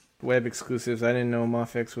web exclusives. I didn't know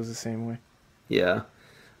Mofex was the same way. Yeah.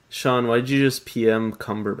 Sean, why did you just PM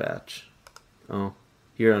Cumberbatch? Oh,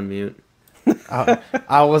 you're on mute.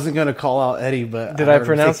 I wasn't gonna call out Eddie, but Did I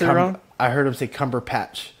pronounce it wrong? I heard him say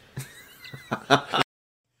Cumberpatch.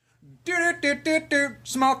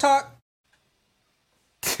 Small talk.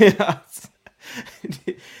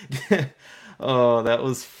 Oh, that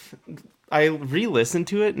was. I re-listened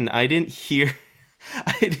to it and I didn't hear.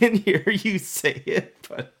 I didn't hear you say it,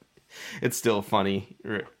 but it's still funny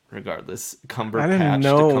regardless. I didn't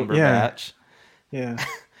know. Cumberbatch. Yeah.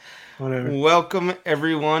 Whatever. Welcome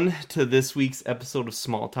everyone to this week's episode of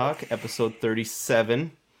Small Talk, episode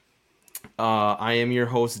 37. I am your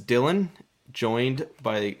host Dylan, joined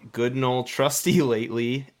by good and old trusty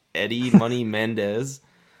lately, Eddie Money Mendez.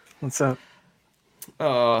 What's up?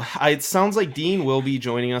 It sounds like Dean will be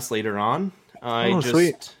joining us later on.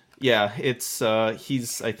 Sweet. Yeah, it's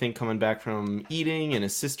he's I think coming back from eating and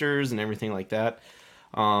his sisters and everything like that.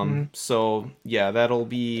 So yeah, that'll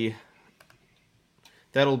be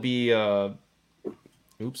that'll be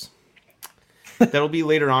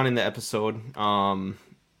later on in the episode.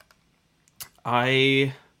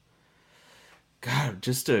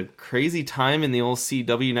 Just a crazy time in the old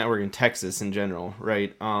CW network in Texas in general,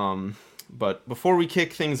 right? But before we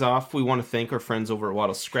kick things off, we want to thank our friends over at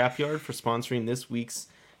Waddle Scrapyard for sponsoring this week's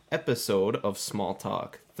episode of Small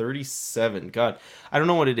Talk 37. God, I don't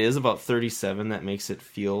know what it is about 37 that makes it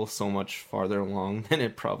feel so much farther along than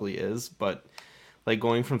it probably is, but like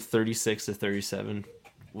going from 36 to 37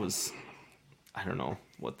 was, I don't know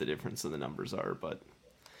what the difference of the numbers are, but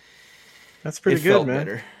that's pretty it good, felt man.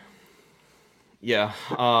 Better. Yeah,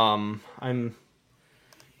 I'm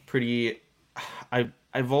pretty.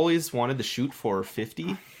 I've always wanted to shoot for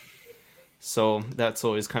 50, so that's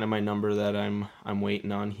always kind of my number that I'm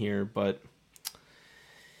waiting on here. But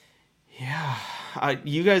yeah,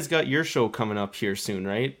 you guys got your show coming up here soon,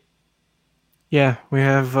 right? Yeah, we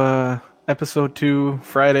have episode 2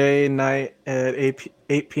 Friday night at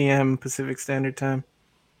 8 p.m. Pacific Standard Time.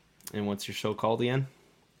 And what's your show called again?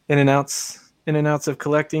 In and Outs of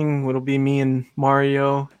Collecting. It'll be me and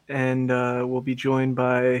Mario, and we'll be joined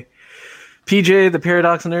by PJ, the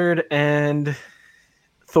Paradox Nerd, and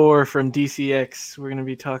Thor from DCX. We're going to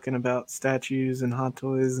be talking about statues and hot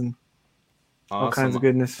toys and all kinds of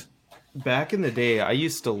goodness. Back in the day, I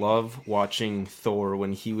used to love watching Thor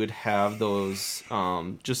when he would have those,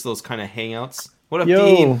 just those kind of hangouts. What up,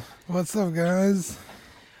 Dean? What's up, guys?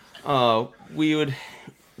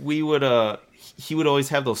 He would always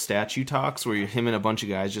have those statue talks where him and a bunch of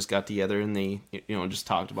guys just got together and they, just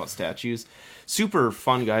talked about statues. Super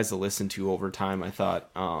fun guys to listen to over time. I thought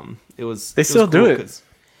They still do it.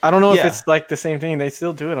 I don't know if it's like the same thing. They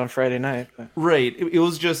still do it on Friday night. But. Right. It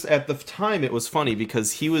was just at the time it was funny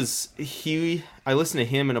because I listened to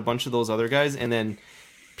him and a bunch of those other guys, and then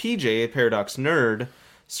PJ, Paradox Nerd,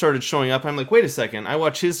 started showing up. I'm like, wait a second, I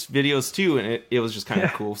watch his videos too, and it was just kind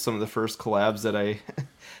of cool. Some of the first collabs that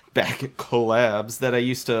I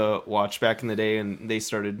used to watch back in the day, and they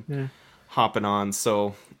started hopping on.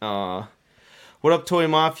 So, what up, Toy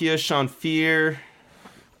Mafia, Sean Fear?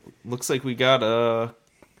 Looks like we got a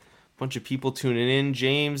bunch of people tuning in.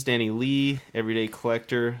 James, Danny Lee, Everyday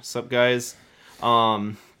Collector. What's up, guys?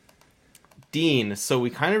 Dean, so we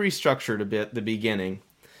kind of restructured a bit the beginning.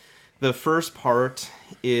 The first part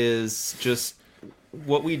is just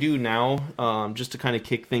what we do now, just to kind of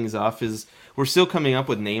kick things off, is we're still coming up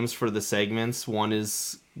with names for the segments. One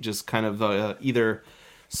is just kind of either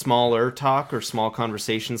smaller talk or small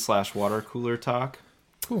conversation / water cooler talk.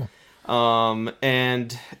 Cool.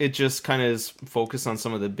 And it just kind of is focused on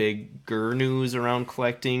some of the bigger news around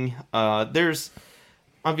collecting. There's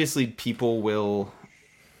obviously people will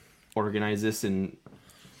organize this and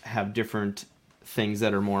have different things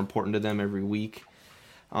that are more important to them every week.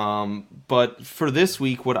 But for this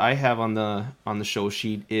week, what I have on the show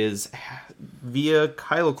sheet is via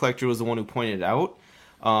Kylo Collector was the one who pointed it out,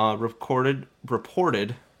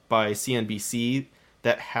 reported by CNBC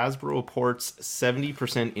that Hasbro reports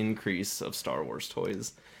 70% increase of Star Wars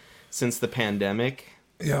toys since the pandemic.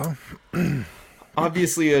 Yeah.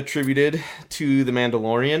 Obviously attributed to The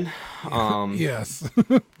Mandalorian. Yes.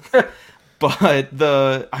 But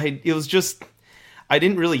it was just, I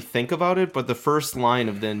didn't really think about it, but the first line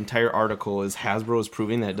of the entire article is Hasbro is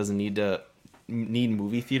proving that it doesn't need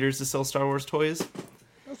movie theaters to sell Star Wars toys.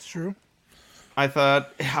 That's true. I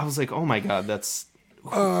was like, oh my god, that's...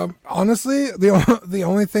 Honestly, the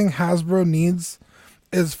only thing Hasbro needs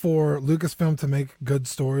is for Lucasfilm to make good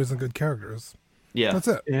stories and good characters. Yeah. That's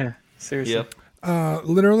it. Yeah, seriously. Yep.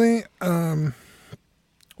 Literally,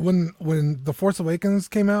 when The Force Awakens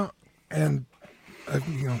came out and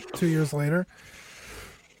 2 years later.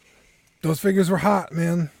 Those figures were hot,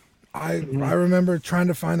 man. I remember trying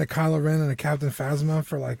to find a Kylo Ren and a Captain Phasma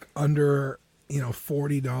for like under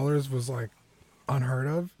 $40 was like unheard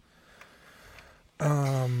of.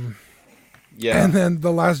 Yeah. And then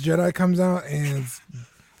The Last Jedi comes out and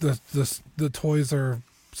the toys are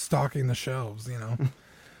stocking the shelves,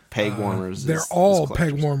 Peg warmers. They're is all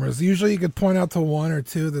collectors. peg warmers. Usually you could point out to one or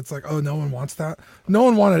two that's like, oh, no one wants that. No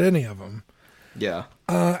one wanted any of them. Yeah.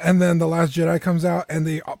 And then The Last Jedi comes out and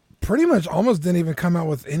they pretty much almost didn't even come out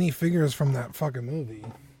with any figures from that fucking movie.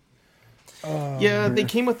 Yeah, they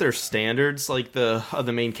came with their standards, like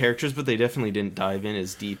the main characters, but they definitely didn't dive in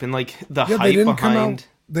as deep. And like the Yeah, hype behind.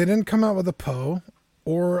 They didn't come out with a Poe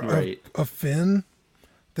or Right. a Finn.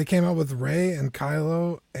 They came out with Rey and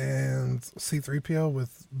Kylo and C-3PO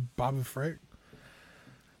with Babu Frick.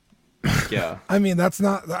 Yeah. I mean, that's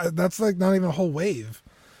like not even a whole wave.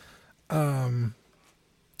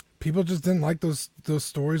 People just didn't like those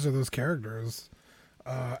stories or those characters.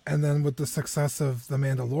 And then with the success of The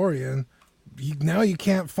Mandalorian, now you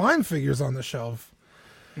can't find figures on the shelf.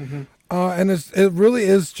 And it really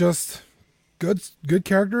is just good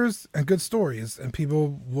characters and good stories, and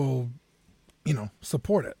people will,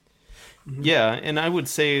 support it. Yeah, and I would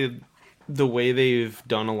say the way they've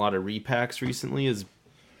done a lot of repacks recently has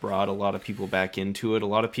brought a lot of people back into it. A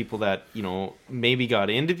lot of people that, maybe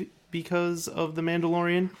got into because of The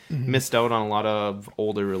Mandalorian missed out on a lot of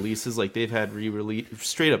older releases. Like they've had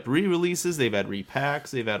straight up re-releases, they've had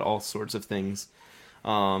repacks, they've had all sorts of things.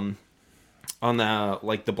 On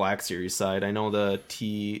the Black Series side, I know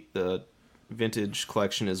the vintage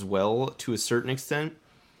collection as well to a certain extent.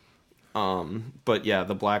 But yeah,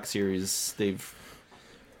 the Black Series, they've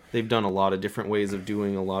done a lot of different ways of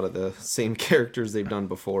doing a lot of the same characters they've done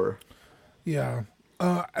before. Yeah.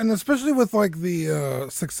 And especially with like the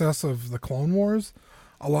success of the Clone Wars,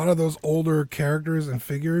 a lot of those older characters and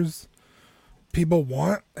figures people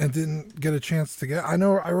want and didn't get a chance to get. I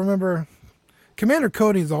remember Commander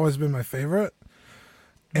Cody's always been my favorite.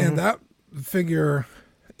 And that figure,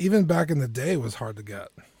 even back in the day, was hard to get.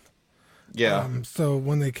 Yeah. So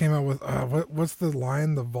when they came out with what's the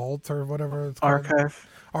line, the Vault or whatever it's called?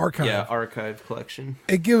 Archive. Yeah, Archive collection.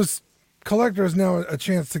 It gives collectors now a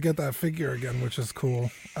chance to get that figure again, which is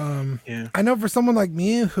cool. Yeah. I know for someone like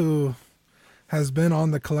me who has been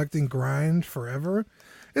on the collecting grind forever,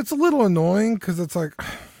 it's a little annoying because it's like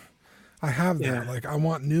I have that. Yeah. Like I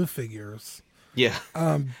want new figures. Yeah.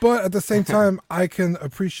 But at the same time, I can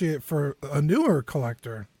appreciate for a newer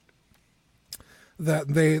collector that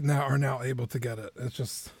they are now able to get it. It's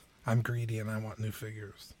just I'm greedy and I want new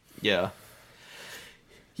figures. Yeah.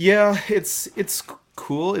 Yeah, it's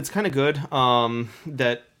cool. It's kind of good.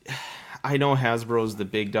 That I know Hasbro's the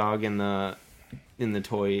big dog in the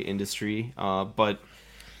toy industry. But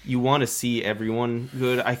you want to see everyone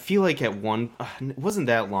good. I feel like it wasn't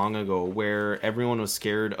that long ago where everyone was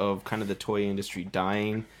scared of kind of the toy industry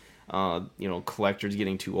dying. Collectors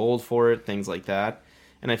getting too old for it, things like that.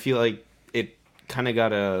 And I feel like it kind of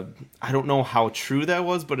got I don't know how true that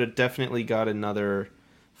was, but it definitely got another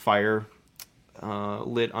fire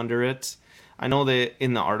lit under it. I know that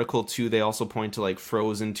in the article too, they also point to like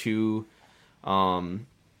Frozen 2, a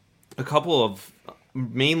couple of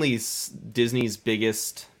mainly Disney's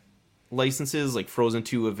biggest licenses like Frozen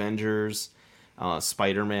 2, Avengers,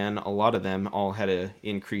 Spider-Man. A lot of them all had an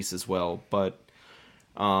increase as well, but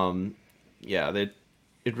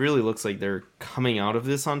it really looks like they're coming out of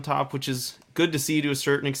this on top, which is good to see to a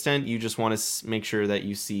certain extent. You just want to make sure that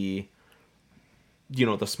you see,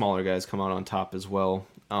 the smaller guys come out on top as well.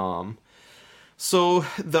 So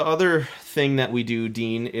the other thing that we do,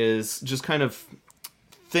 Dean, is just kind of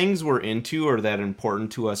things we're into or that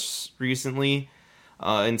important to us recently.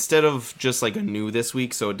 Instead of just like a new this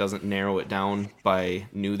week, so it doesn't narrow it down by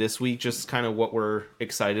new this week, just kind of what we're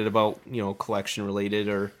excited about, collection related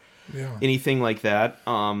or anything like that.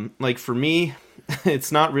 Like for me,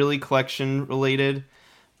 it's not really collection related,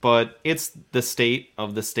 but it's the state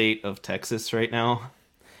of Texas right now.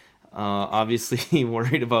 Obviously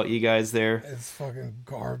worried about you guys there. It's fucking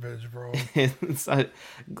garbage, bro. It's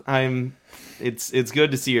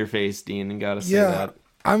good to see your face, Dean, and gotta say that.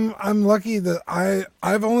 I'm lucky that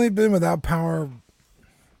I've only been without power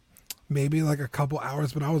maybe like a couple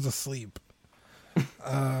hours, but I was asleep.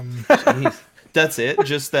 That's it.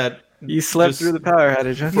 Just that You slept through the power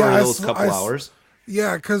outage, huh? for those couple hours.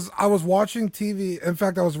 Yeah, because I was watching TV. In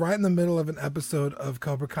fact, I was right in the middle of an episode of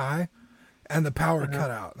Cobra Kai, and the power cut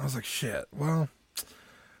out. And I was like, shit, well,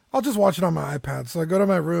 I'll just watch it on my iPad. So I go to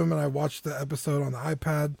my room and I watch the episode on the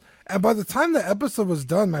iPad. And by the time the episode was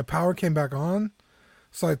done, my power came back on.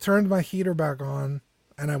 So I turned my heater back on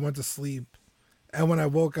and I went to sleep. And when I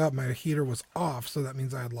woke up, my heater was off, so that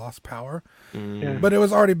means I had lost power. Yeah. But it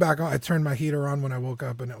was already back on. I turned my heater on when I woke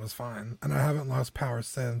up, and it was fine. And I haven't lost power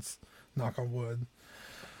since. Knock on wood.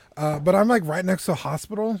 But I'm like right next to a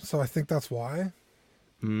hospital, so I think that's why.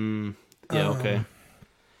 Yeah, okay.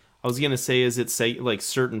 I was gonna say, is it like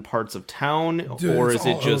certain parts of town, Dude, or it's is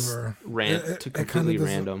it all just over. completely doesn't-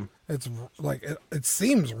 random? It's like it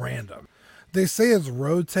seems random. They say it's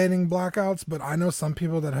rotating blackouts, but I know some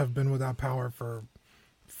people that have been without power for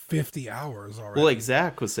 50 hours already. Well, like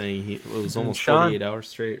Zach was saying, it was almost Sean- 48 hours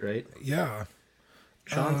straight, right? Yeah.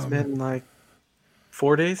 Sean's been like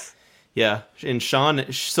 4 days. Yeah, and Sean,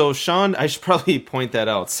 I should probably point that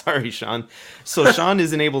out. Sorry, Sean. So Sean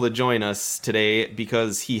isn't able to join us today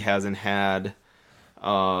because he hasn't had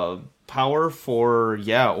power for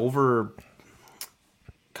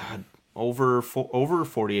over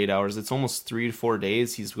 48 hours. It's almost 3 to 4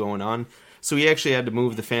 days he's going on. So he actually had to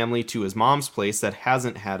move the family to his mom's place that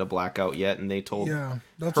hasn't had a blackout yet, and they told Yeah.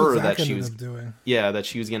 That's her what Zach that she ended was up doing. that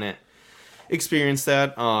she was gonna experience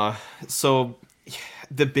that. So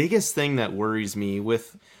the biggest thing that worries me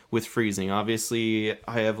with freezing, obviously,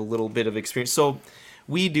 I have a little bit of experience. So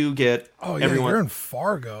we do get Oh, yeah. everyone. You're in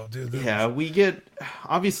Fargo, dude. Yeah, we get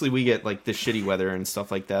like the shitty weather and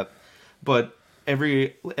stuff like that. But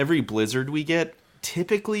every blizzard we get,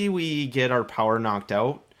 typically we get our power knocked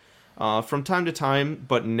out from time to time,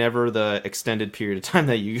 but never the extended period of time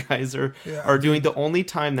that you guys are doing. The only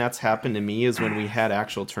time that's happened to me is when we had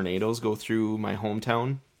actual tornadoes go through my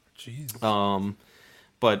hometown. Jeez.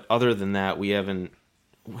 But other than that, I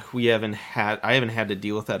haven't had to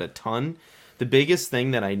deal with that a ton. The biggest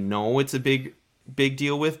thing that I know it's a big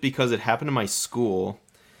deal with, because it happened to my school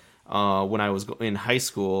when I was in high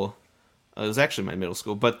school. It was actually my middle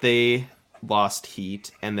school, but they lost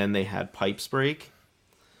heat and then they had pipes break.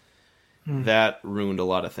 That ruined a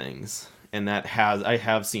lot of things. And I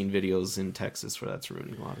have seen videos in Texas where that's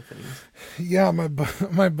ruining a lot of things. Yeah,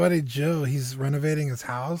 my buddy Joe, he's renovating his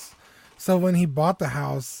house. So when he bought the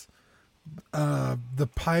house, the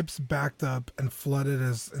pipes backed up and flooded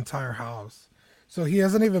his entire house. So he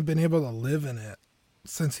hasn't even been able to live in it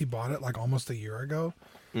since he bought it, like almost a year ago.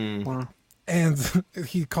 Wow. And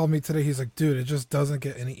he called me today. He's like, dude, it just doesn't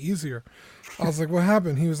get any easier. I was like, what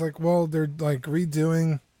happened? He was like, well, they're like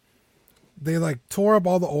redoing. They like tore up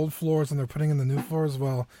all the old floors and they're putting in the new floors.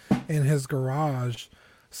 Well, in his garage,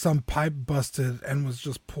 some pipe busted and was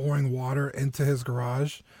just pouring water into his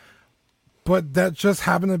garage. But that just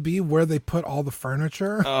happened to be where they put all the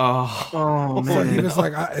furniture. Oh, Oh So man. he was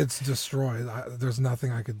like, it's destroyed. There's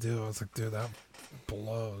nothing I could do. I was like, dude, that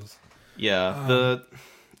blows. yeah.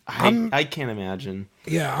 I can't imagine.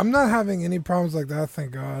 Yeah, I'm not having any problems like that,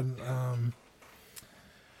 thank God.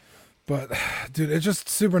 But, dude, it's just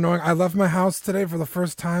super annoying. I left my house today for the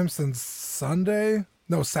first time since Saturday.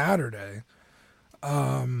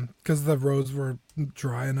 Because the roads were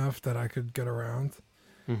dry enough that I could get around.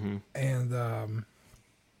 Mm-hmm. And,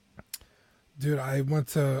 dude, I went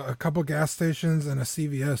to a couple gas stations and a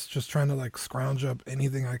CVS just trying to, like, scrounge up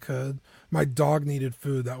anything I could. My dog needed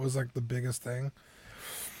food. That was, like, the biggest thing.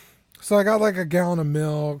 So I got, like, a gallon of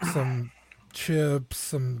milk, some chips,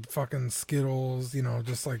 some fucking Skittles,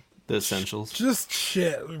 just, like, The essentials. just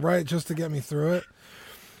shit, right? Just to get me through it.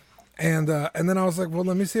 And then I was like, well,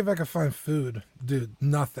 let me see if I can find food. Dude,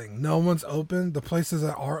 nothing. No one's open. The places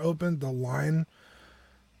that are open, the line.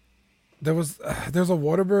 There's a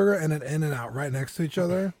Whataburger and an In-N-Out right next to each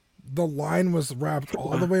other. The line was wrapped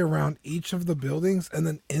all the way around each of the buildings and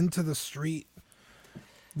then into the street,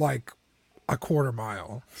 like a quarter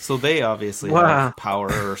mile. So they obviously Wow. have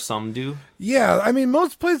power, or some do. Yeah, I mean,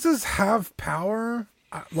 most places have power,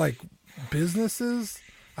 like businesses.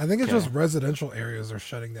 I think it's Okay. just residential areas are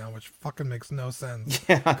shutting down, which fucking makes no sense.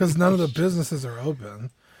 Yeah. Because none of the businesses are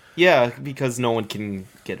open. Yeah, because no one can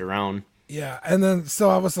get around. Yeah, and then so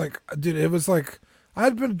I was like, dude, it was like I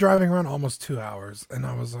had been driving around almost 2 hours, and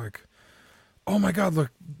I was like, oh my god,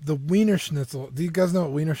 look, the Wiener Schnitzel. Do you guys know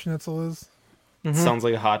what Wiener Schnitzel is? Sounds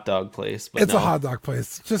like a hot dog place, but It's no. a hot dog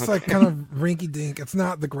place. It's just like kind of rinky dink. It's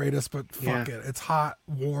not the greatest, but fuck Yeah. it. It's hot,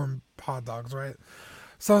 warm hot dogs, right?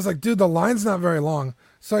 So I was like, dude, the line's not very long.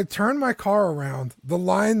 So I turned my car around. The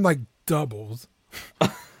line like doubles.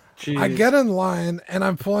 Jeez. I get in line and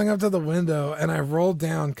I'm pulling up to the window and I roll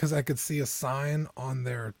down because I could see a sign on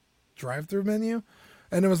their drive-through menu,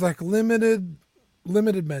 and it was like limited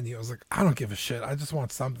menu. I was like, I don't give a shit. I just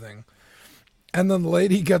want something. And then the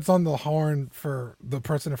lady gets on the horn for the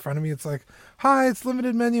person in front of me. It's like, hi, it's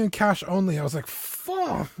limited menu and cash only. I was like,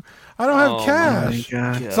 fuck, I don't have Oh my cash.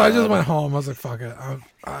 God. So I just went home. I was like, fuck it.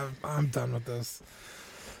 I'm done with this.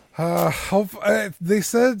 They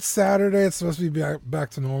said Saturday it's supposed to be back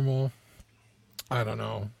to normal. I don't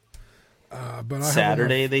know. But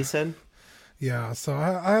Saturday, they said? Yeah, so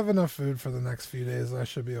I have enough food for the next few days. I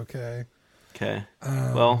should be okay. Okay.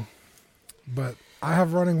 Well, But I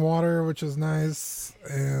have running water, which is nice,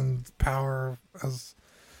 and power as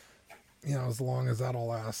long as that'll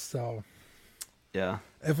last. So yeah.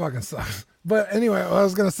 it fucking sucks. But anyway, I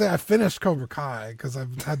was gonna say I finished Cobra Kai because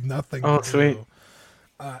I've had nothing. Oh, to sweet. do.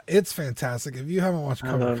 It's fantastic. If you haven't watched I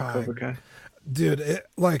Cobra love Kai, Cobra Kai. dude,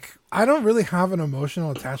 I don't really have an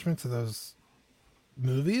emotional attachment to those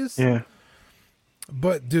movies. Yeah.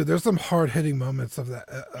 But dude, there's some hard hitting moments of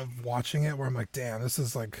watching it where I'm like, damn, this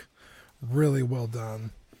is like really well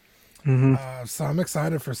done. So I'm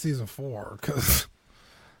excited for season 4 because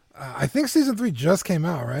I think season 3 just came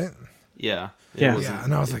out, right? Yeah. Yeah. Yeah,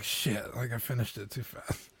 and I was like, shit, like I finished it too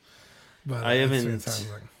fast. But I it's haven't- fantastic.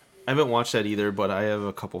 I haven't watched that either, but I have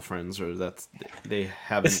a couple friends where they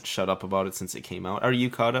haven't shut up about it since it came out. Are you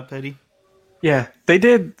caught up, Eddie? Yeah, they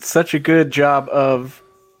did such a good job of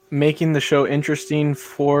making the show interesting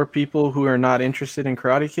for people who are not interested in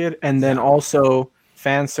Karate Kid, and then also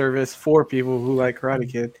fan service for people who like Karate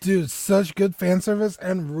Kid. Dude, such good fan service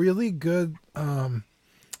and really good.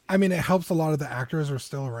 I mean, it helps a lot of the actors are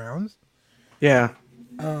still around. Yeah,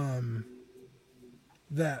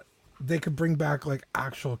 That they could bring back like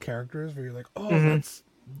actual characters where you're like, oh, that's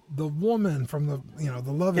the woman from the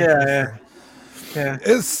the love interest. yeah. Yeah,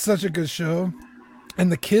 It's such a good show,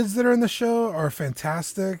 and the kids that are in the show are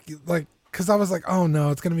fantastic. Like, cause I was like, oh no,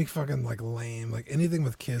 it's gonna be fucking like lame. Like anything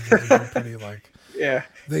with kids is usually pretty like yeah.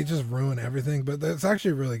 they just ruin everything. But it's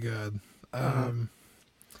actually really good.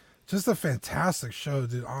 Just a fantastic show,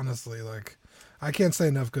 dude. Honestly, like I can't say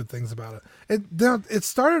enough good things about it. It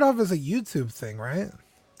started off as a YouTube thing, right?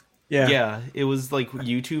 Yeah. Yeah, it was like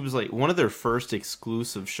YouTube's like one of their first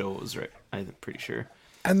exclusive shows, right? I'm pretty sure.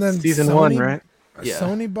 And then Season Sony, 1, right? Yeah.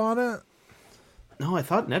 Sony bought it. No, I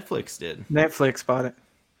thought Netflix did. Netflix bought it.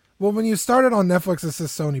 Well, when you started on Netflix, it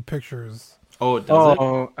says Sony Pictures. Oh, it does it?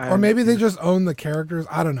 Oh, Or maybe they just own the characters.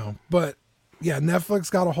 I don't know. But yeah, Netflix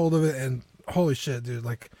got a hold of it, and holy shit, dude.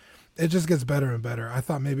 Like, it just gets better and better. I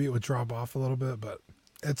thought maybe it would drop off a little bit, but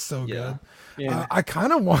it's so Yeah. good. Yeah. I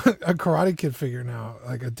kind of want a Karate Kid figure now,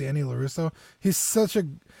 like a Danny LaRusso. He's such a.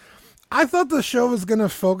 I thought the show was going to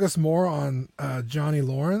focus more on Johnny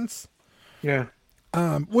Lawrence, Yeah.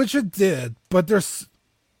 which it did, but there's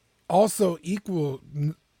also equal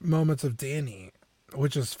moments of Danny,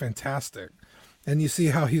 which is fantastic. And you see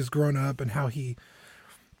how he's grown up and how he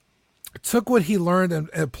took what he learned and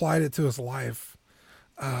applied it to his life,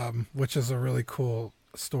 which is a really cool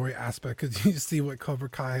story aspect because you see what Cobra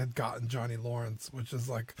Kai had gotten Johnny Lawrence, which is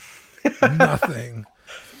like nothing.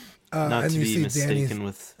 Not and to you be see mistaken Danny's,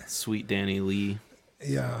 with sweet Danny Lee.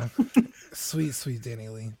 yeah, sweet Danny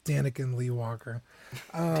Lee, Daniken Lee Walker.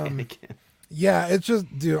 Anakin. Yeah, it's just,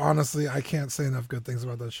 dude, honestly, I can't say enough good things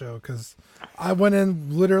about that show because I went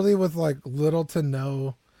in literally with like little to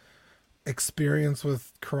no experience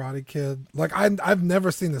with Karate Kid. Like, I've never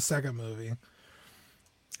seen the second movie.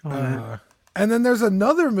 And then there's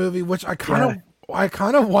another movie which I kind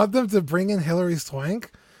of want them to bring in Hilary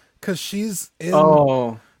Swank because she's in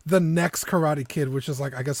the next Karate Kid, which is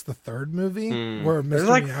like I guess the third movie where Mr. There's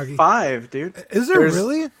like Miyagi. 5, dude. Is there there's-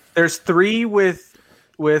 really? There's 3 with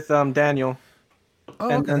Daniel, Oh,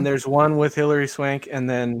 and okay. there's 1 with Hilary Swank, and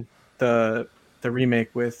then the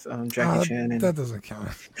remake with Jackie Chan. And That doesn't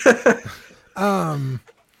count.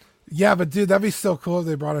 Yeah, but dude, that'd be so cool if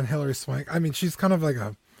they brought in Hilary Swank. I mean, she's kind of like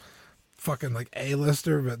a fucking like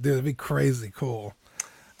A-lister, but dude, it'd be crazy cool.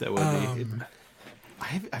 That would be.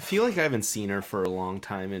 I feel like I haven't seen her for a long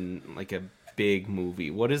time in like a big movie.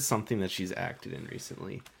 What is something that she's acted in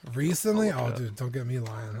recently? Recently? I'll look it Oh, up. dude, don't get me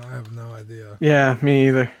lying. I have no idea. yeah, me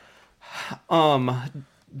either.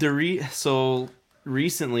 So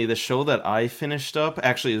recently the show that I finished up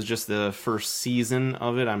actually it was just the first season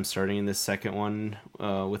of it. I'm starting in the second one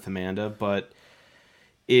with Amanda, but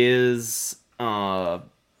is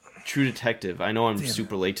True Detective. I know I'm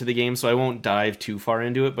super late to the game, so I won't dive too far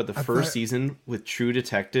into it, but the first season with True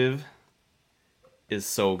Detective is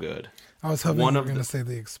so good. I was hoping One you were of going to the- say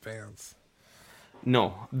The Expanse.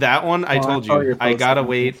 No, that one I Oh, I told thought you you. were I gotta posting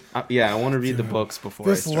wait. I want to read the books before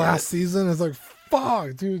This I start. last season is like,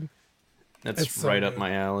 fuck, dude. That's it's so right up good.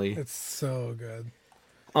 my alley. It's so good.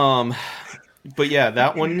 But yeah,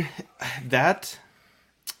 that one, that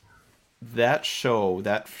show,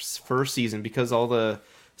 that first season, because all the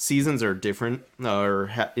seasons are different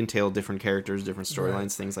or entail different characters, different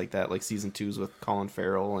storylines, things like that. Like season 2's with Colin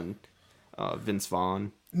Farrell and Vince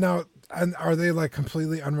Vaughn. Now, and are they like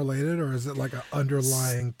completely unrelated, or is it like an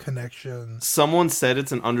underlying connection? Someone said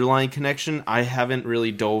it's an underlying connection. I haven't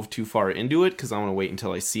really dove too far into it because I want to wait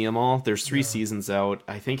until I see them all. There's 3 seasons out.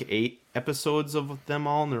 I think 8 episodes of them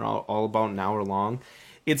all, and they're all about an hour long.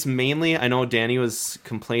 It's mainly, I know Danny was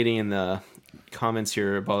complaining in the comments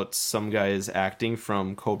here about some guys acting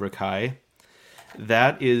from Cobra Kai.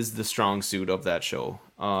 That is the strong suit of that show.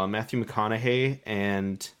 Matthew McConaughey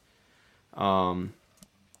and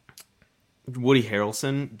Woody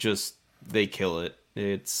Harrelson, just, they kill it.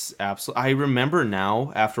 It's absolute. I remember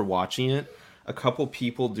now, after watching it, a couple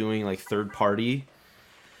people doing like third party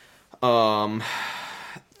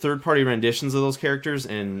renditions of those characters,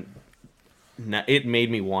 and it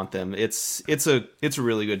made me want them. It's a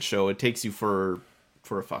really good show. It takes you for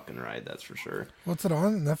a fucking ride, that's for sure. What's it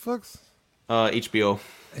on? Netflix? HBO.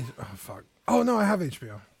 Oh fuck. Oh no, I have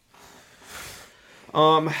HBO.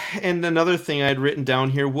 And another thing I'd written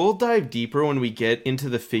down here, we'll dive deeper when we get into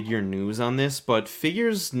the figure news on this, but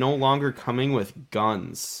figures no longer coming with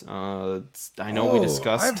guns. I know we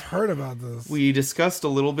discussed. I've heard about this. We discussed a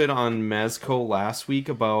little bit on Mezco last week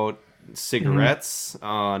about cigarettes.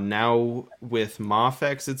 Now with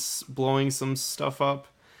Mafex, it's blowing some stuff up.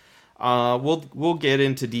 We'll get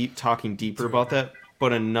into talking deeper about that. But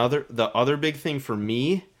the other big thing for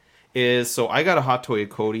me is, so I got a Hot Toy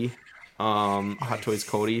Cody. Hot Toys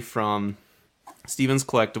Cody from Stevens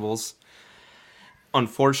Collectibles.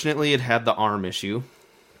 Unfortunately, it had the arm issue.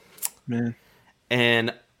 Man.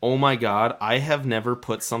 And oh my god, I have never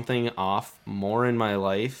put something off more in my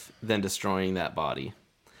life than destroying that body.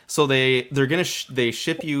 So they're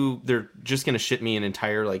ship you. They're just gonna ship me an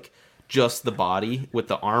entire, like, just the body with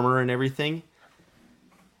the armor and everything.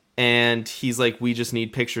 And he's like, we just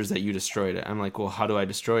need pictures that you destroyed it. I'm like, well, how do I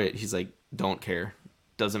destroy it? He's like, don't care.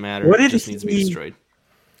 Doesn't matter. What It did just he- needs to be destroyed.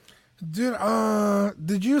 Dude,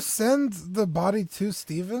 did you send the body to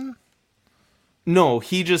Steven? No,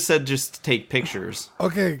 he just said just take pictures.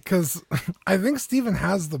 Okay, because I think Steven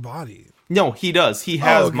has the body. No, he does. He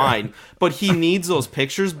has okay. mine. But he needs those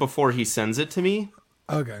pictures before he sends it to me.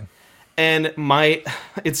 Okay. And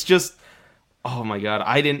it's just, oh my god,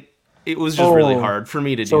 it was just really hard for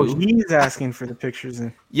me to So do. he's asking for the pictures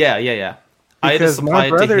then. Yeah. I had to Because supply my it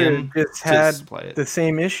to brother him just to had supply it. the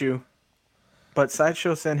same issue, but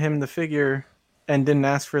Sideshow sent him the figure and didn't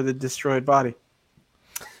ask for the destroyed body.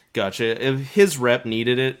 Gotcha. If his rep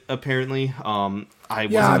needed it, apparently. I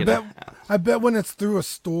bet when it's through a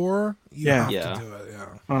store, you Yeah. have Yeah. to do it. Yeah.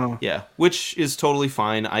 Oh, Yeah, which is totally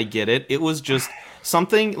fine. I get it. It was just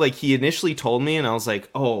something, like, he initially told me, and I was like,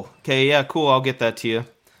 "Oh, okay, yeah, cool. I'll get that to you.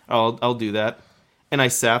 I'll do that." And I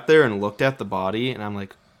sat there and looked at the body, and I'm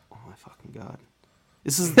like, "Oh my fucking god,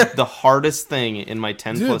 this is the hardest thing in my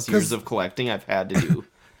 10 Dude, plus years 'cause- of collecting I've had to do."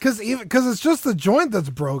 Because it's just the joint that's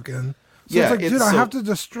broken. So Yeah, it's like, dude, it's I so- have to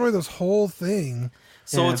destroy this whole thing.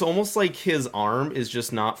 So Yeah. it's almost like his arm is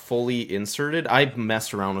just not fully inserted. I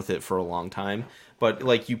messed around with it for a long time, but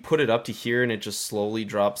like you put it up to here and it just slowly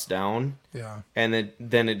drops down. Yeah. And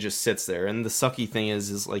then it just sits there. And the sucky thing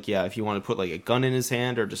is like, yeah, if you want to put like a gun in his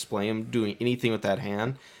hand or display him doing anything with that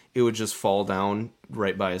hand, it would just fall down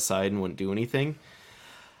right by his side and wouldn't do anything.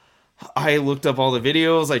 I looked up all the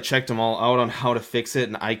videos, I checked them all out on how to fix it,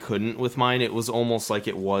 and I couldn't with mine. It was almost like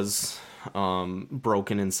it was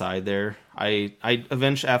broken inside there. I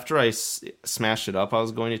eventually, after I smashed it up, I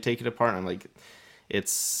was going to take it apart, and I'm like,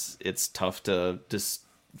 it's tough to just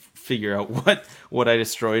figure out what I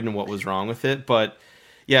destroyed and what was wrong with it. But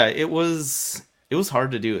yeah, it was hard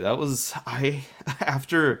to do. That was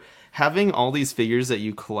after having all these figures that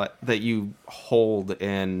you collect, that you hold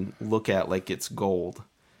and look at like it's gold,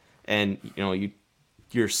 and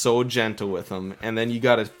you're so gentle with them, and then you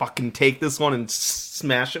gotta fucking take this one and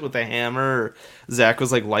smash it with a hammer. Zach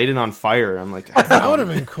was like, light it on fire. I'm like, That would have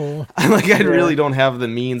been cool. I'm like, I really don't have the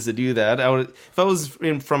means to do that. If I was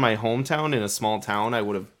from my hometown in a small town, I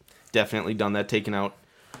would have definitely done that, taken out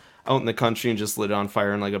in the country and just lit it on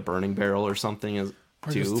fire in like a burning barrel or something Or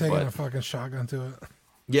just taking But a fucking shotgun to it.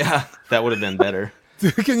 yeah, that would have been better.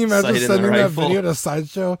 Dude, can you imagine Sight in the sending that rifle. video to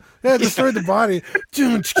Sideshow? Yeah, destroyed the body.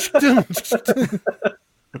 That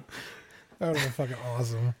would have been fucking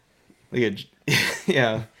awesome.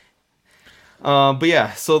 Yeah. But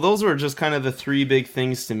yeah, so those were just kind of the 3 big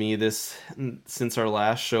things to me since our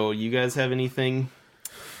last show. You guys have anything?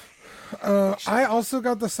 I also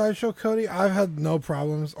got the Sideshow Cody. I've had no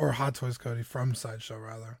problems, or Hot Toys Cody from Sideshow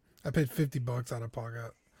rather. I paid $50 out of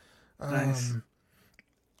pocket. nice.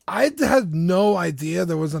 I had no idea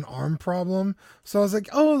there was an arm problem, so I was like,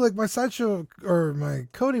 "Oh, like my Sideshow or my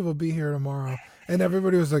Cody will be here tomorrow," and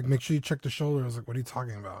everybody was like, "Make sure you check the shoulder." I was like, "What are you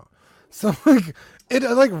talking about?" So like it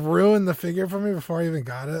like ruined the figure for me before I even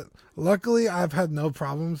got it. Luckily, I've had no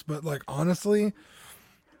problems, but like honestly,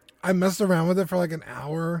 I messed around with it for like an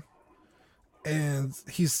hour, and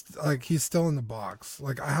he's still in the box.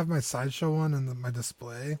 Like I have my Sideshow one in my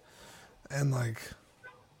display, and like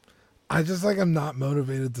I just like I'm not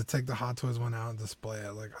motivated to take the Hot Toys one out and display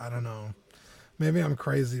it. Like I don't know, maybe I'm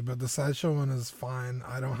crazy, but the Sideshow one is fine.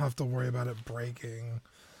 I don't have to worry about it breaking.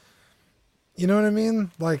 You know what I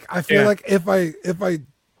mean? Like I feel like if I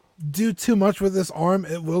do too much with this arm,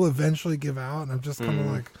 it will eventually give out, and I'm just kind of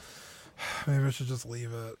like, maybe I should just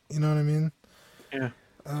leave it. You know what I mean? Yeah.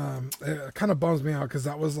 It kind of bums me out because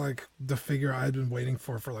that was like the figure I had been waiting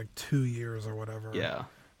for like 2 years or whatever. Yeah.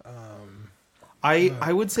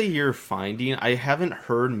 I would say you're finding. I haven't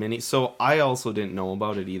heard many. So I also didn't know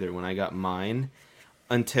about it either when I got mine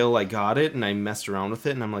until I got it and I messed around with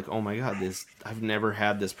it and I'm like, oh my god, I've never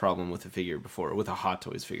had this problem with a figure before, with a Hot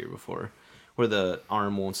Toys figure before, where the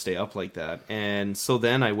arm won't stay up like that. And so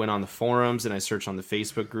then I went on the forums and I searched on the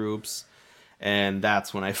Facebook groups, and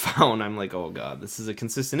that's when I found, I'm like, oh god, this is a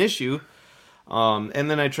consistent issue.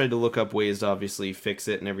 And then I tried to look up ways to obviously fix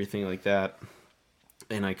it and everything like that,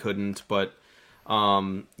 and I couldn't. But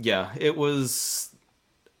yeah, it was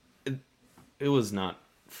not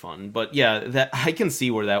fun. But yeah, that I can see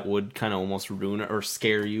where that would kind of almost ruin or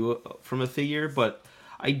scare you from a figure. But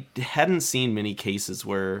I hadn't seen many cases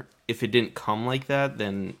where if it didn't come like that,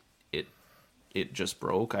 then it just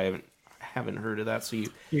broke. I haven't heard of that. So you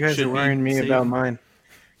guys are worrying me about mine,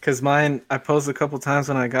 because mine I posed a couple times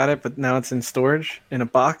when I got it, but now it's in storage in a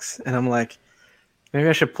box, and I'm like, maybe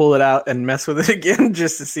I should pull it out and mess with it again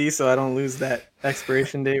just to see, so I don't lose that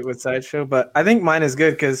expiration date with Sideshow. But I think mine is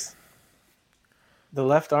good because the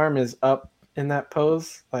left arm is up in that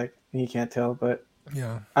pose. Like, you can't tell, but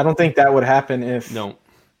Yeah. I don't think that would happen if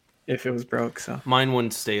it was broke. So mine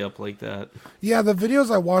wouldn't stay up like that. Yeah, the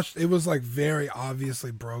videos I watched, it was like very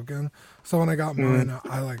obviously broken. So when I got mine,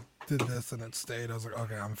 I like did this and it stayed. I was like,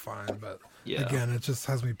 okay, I'm fine. But again, it just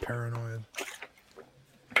has me paranoid.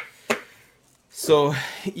 So,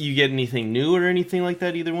 you get anything new or anything like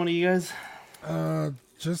that, either one of you guys?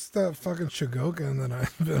 Just that fucking Shigoken that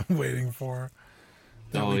I've been waiting for.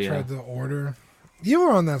 That we tried to order. You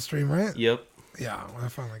were on that stream, right? Yep. Yeah, I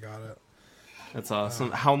finally got it. That's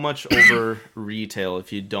awesome. How much over retail,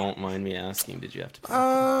 if you don't mind me asking, did you have to pay?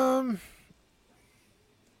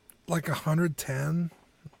 Like 110,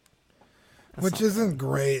 which isn't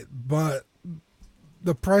great, but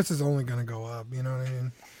the price is only going to go up. You know what I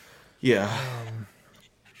mean? Yeah.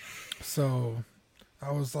 So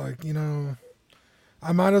I was like,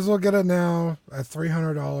 I might as well get it now at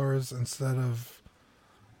 $300 instead of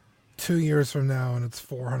 2 years from now, and it's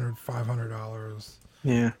 $400, $500.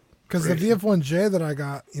 Yeah. Because the VF1J that I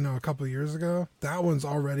got, a couple of years ago, that one's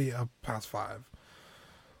already up past $5.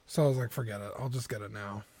 So I was like, forget it. I'll just get it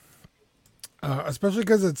now. Especially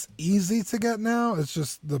because it's easy to get now. It's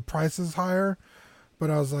just the price is higher. But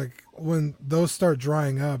I was like, when those start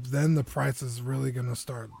drying up, then the price is really going to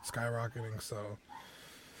start skyrocketing. So,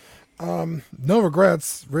 no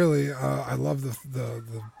regrets, really. I love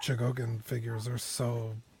the Shigoken figures.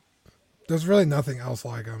 There's really nothing else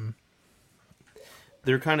like them.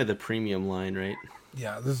 They're kind of the premium line, right?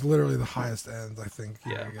 Yeah, this is literally the highest end, I think,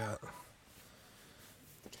 you Yeah. can get.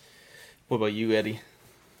 What about you, Eddie?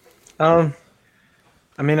 I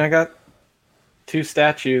mean, I got 2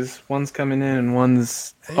 statues. One's coming in and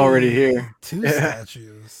one's already here. 2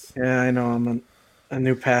 statues. Yeah, I know. I'm on a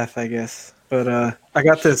new path, I guess. But I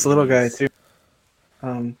got this little guy, too.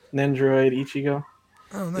 Nendoroid Ichigo.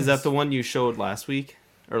 Oh, nice. Is that the one you showed last week?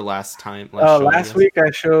 Or last time? Last week I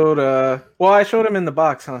showed... I showed him in the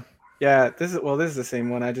box, huh? Yeah, this is the same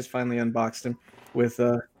one. I just finally unboxed him with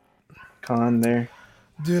Khan there.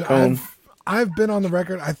 Dude, I've been on the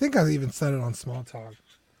record. I think I even said it on Small Talk.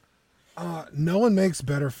 No one makes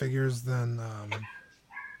better figures than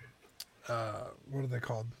what are they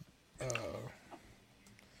called?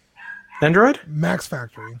 Nendoroid? Max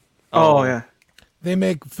Factory. Oh yeah. They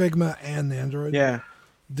make Figma and Nendoroid. Yeah.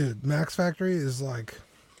 Dude, Max Factory is like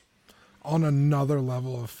on another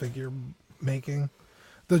level of figure making.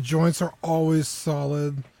 The joints are always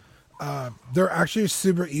solid. They're actually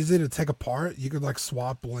super easy to take apart. You could like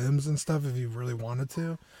swap limbs and stuff if you really wanted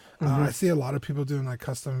to. I see a lot of people doing like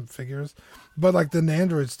custom figures, but like the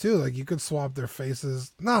Nandroids too, like you could swap their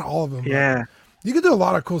faces. Not all of them. Yeah. You could do a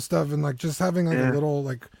lot of cool stuff, and like just having like a little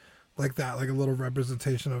like that, like a little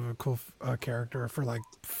representation of a cool character for like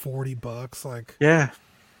 $40. Like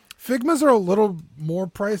Figmas are a little more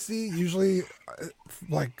pricey, usually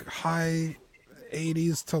like high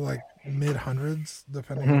 80s to like mid hundreds,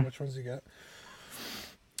 depending on which ones you get.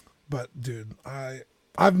 But dude,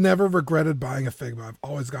 I've never regretted buying a Figma. I've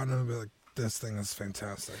always gotten them and be like, this thing is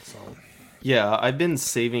fantastic. So Yeah, I've been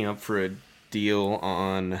saving up for a deal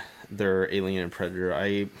on their Alien and Predator.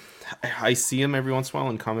 I see them every once in a while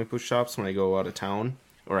in comic book shops when I go out of town,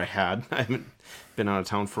 or I had. I haven't been out of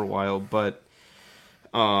town for a while, but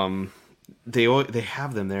they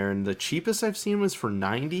have them there, and the cheapest I've seen was for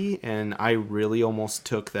 90, and I really almost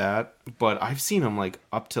took that. But I've seen them like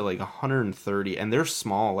up to like 130, and they're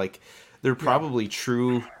small. Like they're probably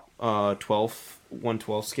true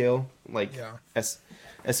 112 scale, like Yeah.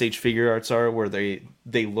 SH Figure Arts are, where they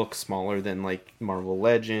look smaller than like Marvel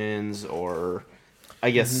Legends or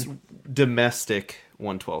I guess domestic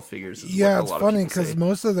 112 figures. Is yeah, what a it's lot of funny people say. because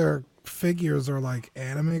most of their figures are like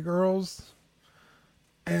anime girls,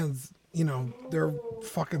 and you know they're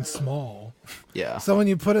fucking small. Yeah. So when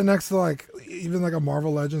you put it next to like even like a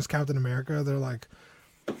Marvel Legends Captain America, they're like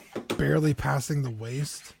barely passing the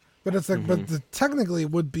waist. But it's like, but technically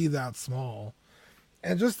it would be that small,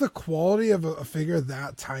 and just the quality of a figure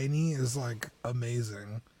that tiny is like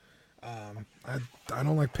amazing. I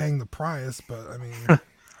don't like paying the price, but I mean,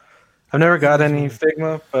 I've never got any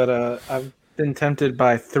Figma, but I've been tempted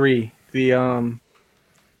by 3. The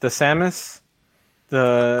Samus, I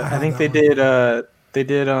I had think that they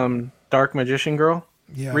did Dark Magician Girl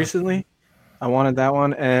yeah, recently. I wanted that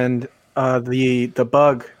one, and the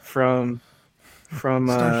bug from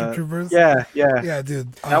Starship Troopers. yeah. Yeah,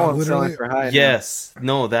 dude. That one's literally, selling for high. Yes.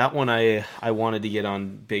 No, that one I wanted to get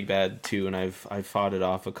on Big Bad too, and I've fought it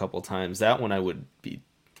off a couple times. That one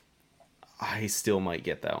I still might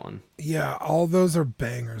get that one. yeah, all those are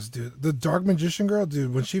bangers, dude. The Dark Magician Girl,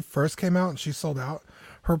 dude, when she first came out and she sold out,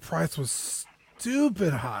 her price was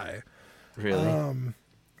stupid high. Really?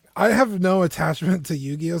 I have no attachment to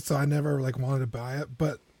Yu-Gi-Oh, so I never like wanted to buy it.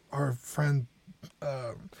 But our friend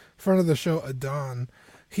of the show, Adon,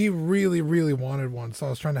 he really, really wanted one, so I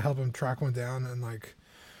was trying to help him track one down. And like,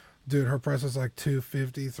 dude, her price was like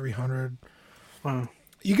 250, 300. Wow.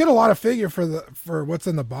 You get a lot of figure for what's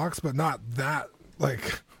in the box, but not that Yeah.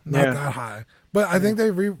 that high. But I think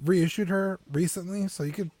they reissued her recently, so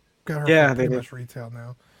you could get her Yeah, for they pretty did. much retail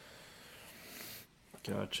now.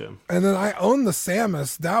 Gotcha. And then I own the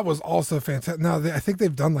Samus. That was also fantastic. Now I think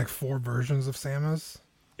they've done like 4 versions of Samus.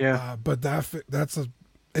 Yeah. But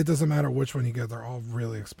it doesn't matter which one you get. They're all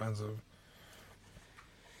really expensive.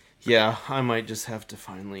 Yeah, I might just have to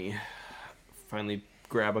finally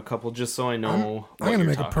grab a couple just so I know. I'm gonna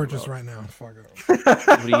make a purchase right now. Fuck it. What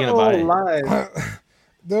are you gonna buy? Live.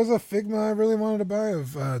 There's a Figma I really wanted to buy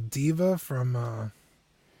of Diva from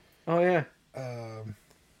Oh yeah.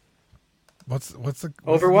 what's the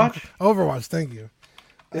Overwatch? Overwatch. Thank you.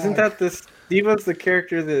 Isn't that this Diva's the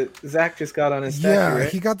character that Zach just got on his statue, Yeah, right?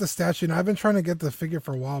 he got the statue, and I've been trying to get the figure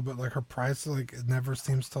for a while, but like her price, like it never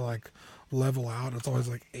seems to like level out. It's always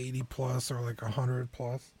like 80 plus or like 100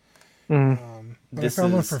 plus. But This I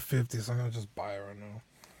found one is- for 50, so I'm gonna just buy it right now.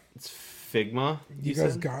 It's Figma. You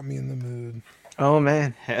guys got me in the mood. Oh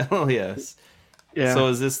man. Hell yes. Yeah. So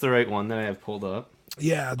is this the right one that I have pulled up?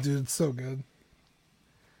 Yeah, dude, it's so good.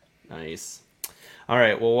 Nice. All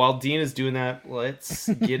right. Well, while Dean is doing that, let's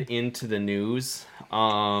get into the news.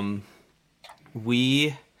 There's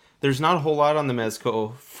not a whole lot on the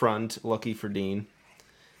Mezco front. Lucky for Dean.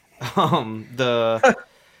 The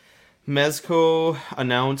Mezco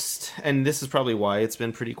announced, and this is probably why it's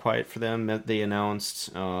been pretty quiet for them. They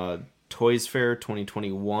announced Toys Fair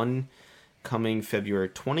 2021 coming February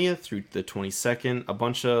 20th through the 22nd. A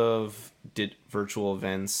bunch of virtual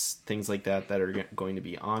events, things like that are going to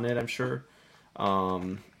be on it, I'm sure.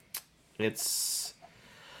 I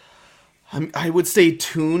would stay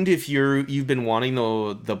tuned if you've been wanting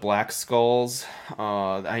the Black Skulls.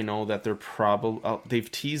 I know that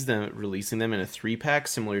they've teased them releasing them in a 3-pack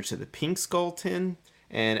similar to the Pink Skull tin,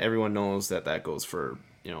 and everyone knows that goes for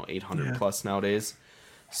 800 plus nowadays.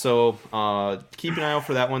 So keep an eye out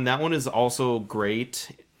for that one. That one is also great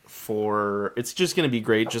it's just going to be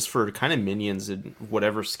great just for kind of minions in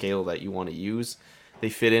whatever scale that you want to use. They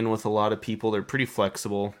fit in with a lot of people. They're pretty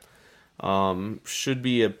flexible. Should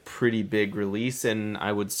be a pretty big release, and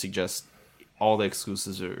I would suggest all the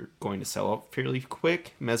exclusives are going to sell out fairly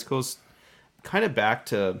quick. Mezco's kind of back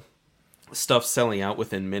to stuff selling out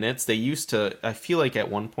within minutes. They used to, I feel like at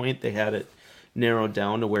one point they had it narrowed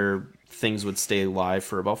down to where things would stay live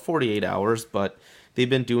for about 48 hours, but they've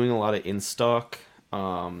been doing a lot of in-stock,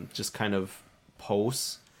 just kind of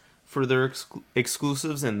posts for their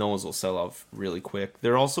exclusives, and those will sell out really quick.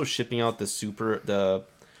 They're also shipping out the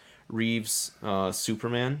Reeves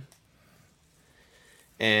Superman,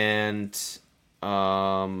 and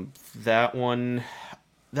that one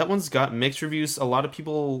that one's got mixed reviews. A lot of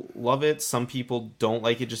people love it. Some people don't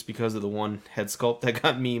like it just because of the one head sculpt that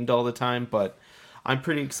got memed all the time. But I'm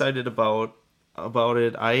pretty excited about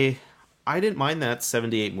it. I didn't mind that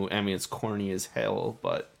 78 movie. I mean, it's corny as hell,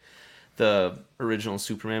 but the original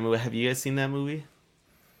Superman movie. Have you guys seen that movie?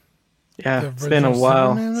 Yeah, The it's been a original while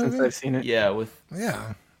Superman since movie? I've seen it. Yeah, with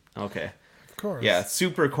Yeah, okay. of course. Yeah, it's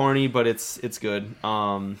super corny, but it's good.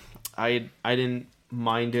 I didn't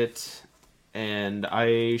mind it, and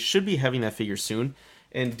I should be having that figure soon.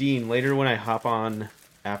 And Dean, later when I hop on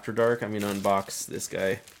After Dark, I'm gonna unbox this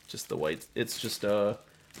guy. Just the white. It's just a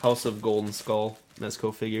House of Golden Skull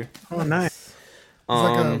Mezco figure. Oh, nice. It's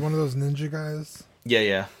like one of those ninja guys.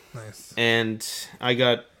 Yeah. Nice. And I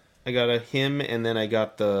got a him, and then I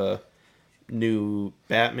got the new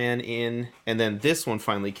Batman in, and then this one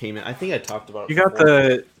finally came in. I think I talked about it You got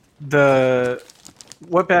before. the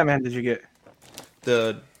what Batman did you get?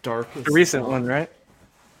 The darkest The recent one, right?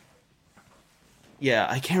 Yeah,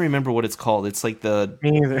 I can't remember what it's called. It's like the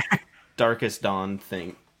Me either. Darkest Dawn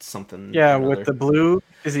thing, something. Yeah, or with other. the blue.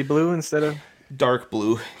 Is he blue instead of? Dark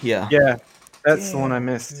blue. Yeah, Yeah, that's the one I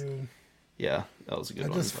missed. Dude, yeah, that was a good I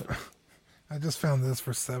one. just but- I just found this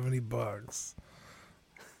for $70.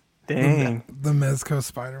 Dang. The Mezco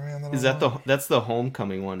Spider-Man. Is that that's the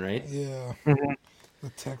Homecoming one, right? Yeah. Mhm. The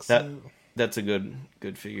tech That- suit. That's a good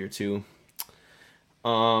figure too.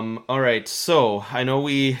 All right, so I know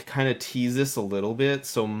we kind of tease this a little bit.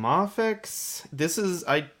 So Mafex,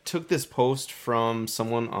 I took this post from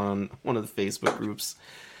someone on one of the Facebook groups.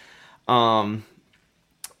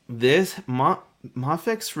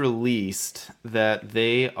 Mafex released that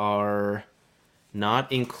they are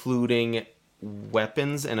not including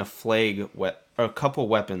weapons and a couple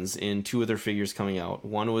weapons in two of their figures coming out.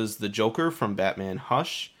 One was the Joker from Batman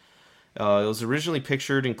Hush. It was originally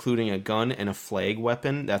pictured including a gun and a flag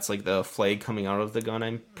weapon. That's like the flag coming out of the gun,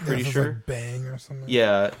 I'm pretty Yeah, it says, sure. like bang or something.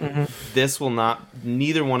 Yeah, this will not,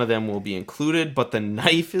 neither one of them will be included, but the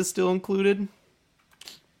knife is still included.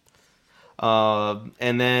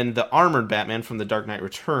 And then the armored Batman from The Dark Knight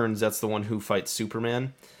Returns, that's the one who fights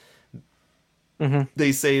Superman.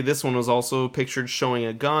 They say this one was also pictured showing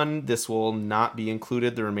a gun. This will not be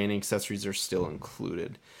included. The remaining accessories are still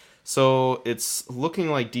included. So it's looking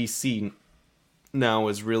like DC now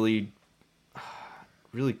is really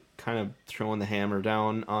kind of throwing the hammer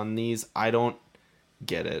down on these. I don't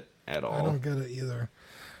get it at all. I don't get it either.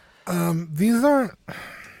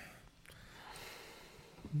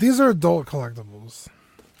 These are adult collectibles,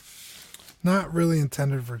 not really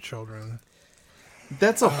intended for children.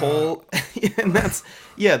 That's a whole, and that's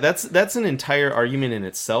an entire argument in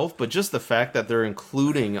itself. But just the fact that they're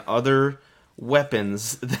including other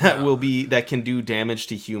weapons that can do damage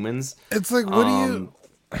to humans. It's like what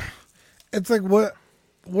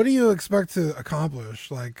do you expect to accomplish?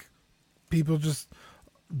 Like, people just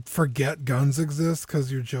forget guns exist because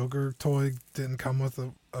your Joker toy didn't come with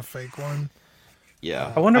a fake one.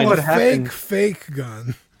 Yeah, I wonder what happened Fake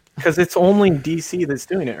gun. because it's only DC that's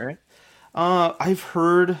doing it, right? I've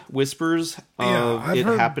heard whispers of I've it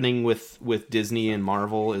heard- happening with Disney and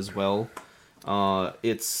Marvel as well.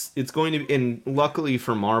 It's going to be, and luckily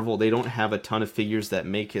for Marvel, they don't have a ton of figures that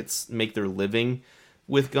make their living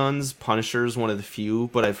with guns. Punisher's one of the few,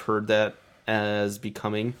 but I've heard that as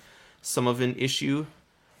becoming some of an issue.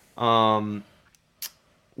 I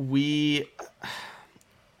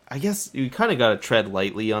guess you kind of got to tread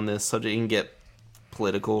lightly on this subject and get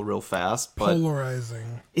political real fast, but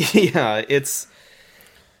Polarizing. yeah, it's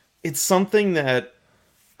something that,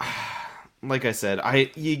 like I said,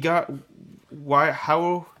 why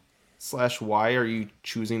are you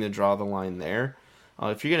choosing to draw the line there?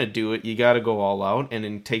 If you're gonna do it, you got to go all out and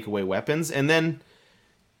then take away weapons, and then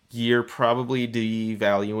you're probably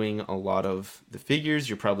devaluing a lot of the figures.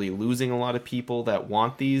 You're probably losing a lot of people that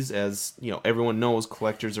want these. As you know, everyone knows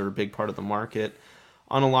collectors are a big part of the market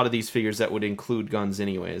on a lot of these figures that would include guns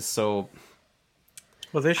anyways. So,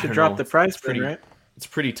 Well, they I should don't drop know. the price, It's pretty, right? It's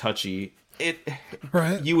pretty touchy.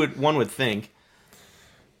 Right? One would think.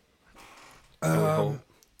 I would hope.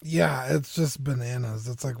 Yeah, it's just bananas.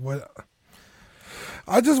 It's like, what?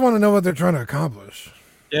 I just want to know what they're trying to accomplish.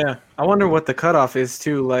 Yeah, I wonder what the cutoff is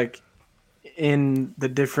too. Like in the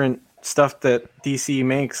different stuff that DC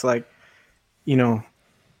makes, like it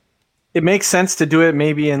makes sense to do it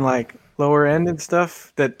maybe in like lower end and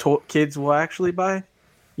stuff that kids will actually buy,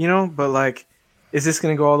 But like, is this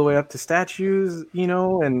going to go all the way up to statues?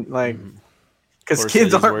 And like, because Course kids it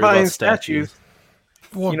is aren't worried about buying statues.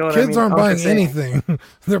 statues. Well, You know what I kids mean? aren't I'm buying just saying. anything.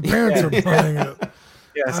 Their parents are buying it.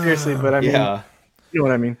 Yeah, seriously, but I mean, Yeah. you know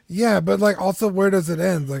what I mean? Yeah, but like, also, where does it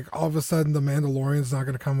end? Like, all of a sudden, the Mandalorian's not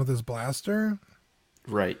going to come with his blaster.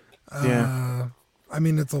 Right. Yeah. I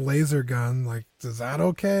mean, it's a laser gun. Like, is that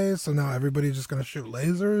okay? So now everybody's just gonna shoot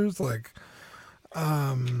lasers? Like,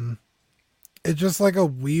 it's just like a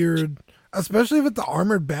weird, especially with the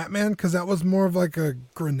armored Batman, because that was more of like a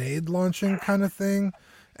grenade launching kind of thing,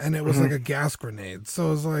 and it was like a gas grenade. So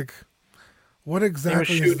it was like, what He was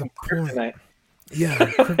exactly is the shooting point? kryptonite. Yeah,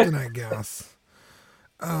 kryptonite gas.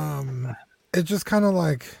 It's just kind of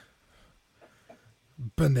like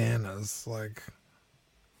bananas.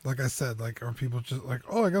 Like I said, like, are people just like,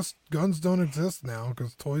 oh, I guess guns don't exist now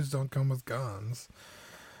because toys don't come with guns.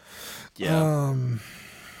 Yeah.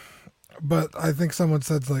 But I think someone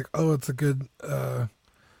said like, oh, it's a good,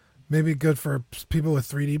 maybe good for people with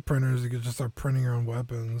 3D printers. You could just start printing your own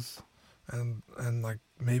weapons, and like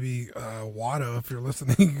maybe Watto, if you're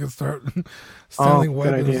listening, you could start selling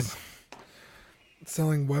good idea. weapons.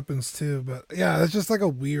 Selling weapons too, but yeah, it's just like a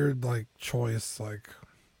weird like choice. Like,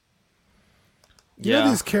 you know,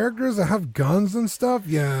 these characters that have guns and stuff,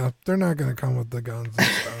 yeah, they're not gonna come with the guns and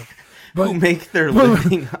stuff. Who But make their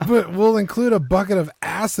living but we'll include a bucket of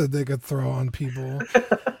acid they could throw on people.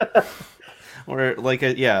 or like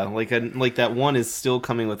that one is still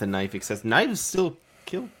coming with a knife, except knives still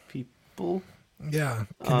kill people. Yeah,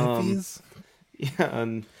 Kniffies.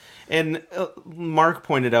 Yeah, and Mark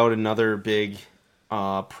pointed out another big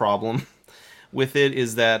problem with it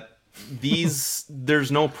is that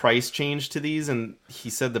there's no price change to these, and he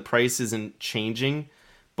said the price isn't changing,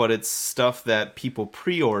 but it's stuff that people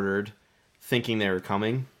pre-ordered thinking they were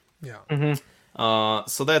coming. Yeah.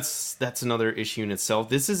 So that's another issue in itself.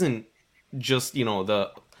 This isn't just,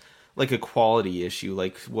 like a quality issue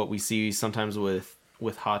like what we see sometimes with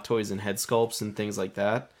Hot Toys and head sculpts and things like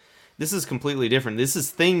that. This is completely different. This is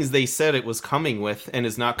things they said it was coming with and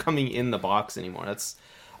is not coming in the box anymore. That's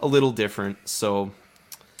a little different. So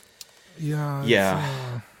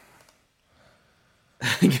Yeah.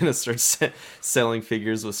 I'm gonna start selling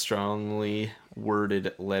figures with strongly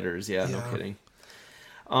worded letters. Yeah, no Yeah. kidding.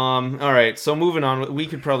 All right, so moving on. We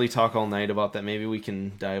could probably talk all night about that. Maybe we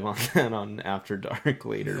can dive on that on After Dark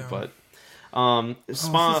later. Yeah. But this is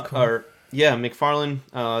cool.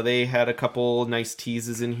 McFarlane. They had a couple nice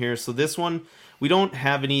teases in here. So this one, we don't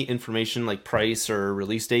have any information like price or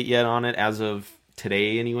release date yet on it as of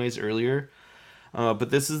today, anyways. Earlier, but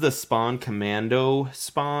this is the Spawn Commando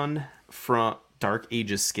Spawn from Dark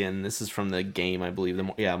Ages skin. This is from the game, I believe.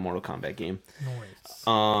 Mortal Kombat game.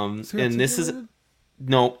 Noise. And this is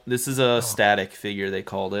this is a static figure. They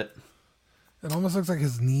called it. It almost looks like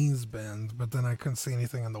his knees bend, but then I couldn't see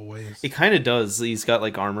anything on the waist. It kind of does. He's got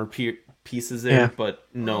like armor pieces there, Yeah. but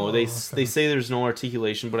no, Oh, they okay. say there's no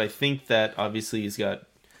articulation. But I think that obviously he's got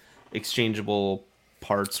exchangeable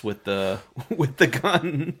parts with the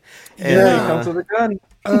gun. And, Yeah, he comes with a gun.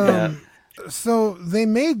 yeah. So they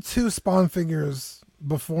made 2 Spawn figures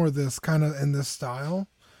before this, kind of in this style.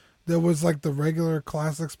 There was like the regular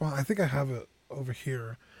classic Spawn. I think I have it over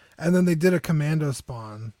here. And then they did a Commando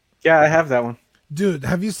Spawn. Yeah, I have that one. Dude,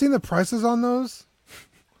 have you seen the prices on those?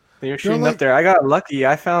 They're shooting like- up there. I got lucky.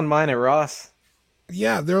 I found mine at Ross.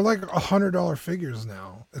 Yeah, they're like $100 figures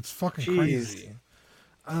now. It's fucking Jeez. crazy.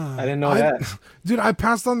 I didn't know that. Dude, I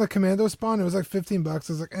passed on the Commando Spawn. It was like $15. I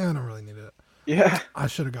was like, I don't really need it. Yeah. I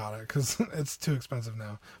should have got it because it's too expensive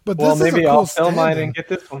now. But Well, this is maybe a cool I'll sell mine stand-in. and get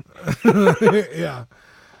this one. Yeah,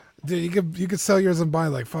 dude, you could sell yours and buy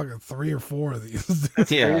like fucking 3 or 4 of these.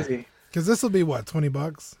 Yeah. Crazy. Because this will be what,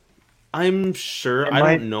 $20? I'm sure. It I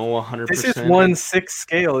might- don't know 100%. This is 1/6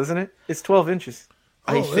 scale, isn't it? It's 12 inches.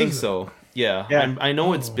 I Oh, think is it? so. Yeah, Yeah. I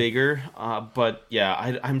know it's Oh. bigger, but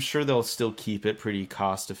yeah, I'm sure they'll still keep it pretty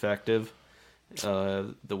cost effective,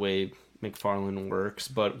 the way McFarlane works.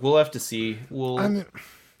 But we'll have to see. I mean,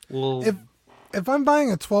 if I'm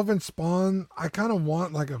buying a 12-inch Spawn, I kind of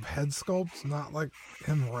want like a head sculpt, not like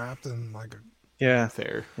him wrapped in like a. Yeah.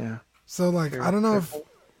 fair. Yeah. So like, Fair, I don't know if fair.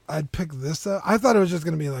 I'd pick this up. I thought it was just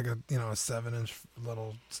gonna be like a 7-inch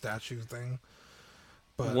little statue thing.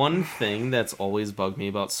 But One thing that's always bugged me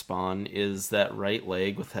about Spawn is that right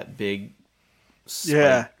leg with that big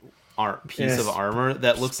Yeah. piece Yes. of armor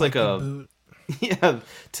that looks like spiky a boot. yeah.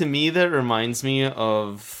 To me, that reminds me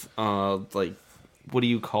of like what do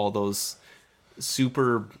you call those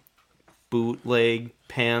super bootleg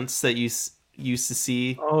pants that you used to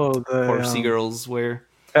see Oh, the horsey girls wear?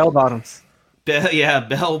 bell bottoms.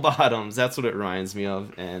 Bell bottoms. That's what it reminds me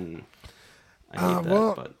of, and I hate that.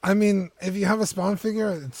 Well, But I mean, if you have a Spawn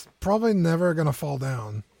figure, it's probably never gonna fall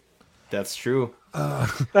down. that's true.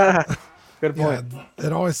 Good Yeah, point.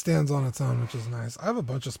 it always stands on its own, which is nice. I have a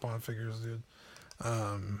bunch of Spawn figures, dude.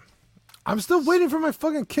 I'm still waiting for my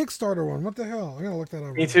fucking Kickstarter one. What the hell? I'm gonna look that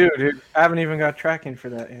up. Me too, dude. I haven't even got tracking for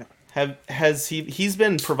that yet. He's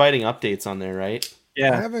been providing updates on there, right? I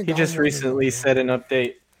Yeah, haven't he just gotten one recently yet. said an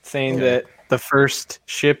update saying Okay. that the first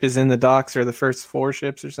ship is in the docks, or the first 4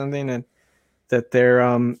 ships or something, and that they're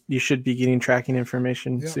you should be getting tracking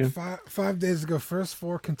information Yeah, soon. 5 days ago, first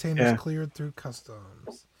 4 containers Yeah. cleared through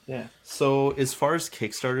customs. Yeah. So as far as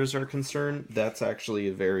Kickstarters are concerned, that's actually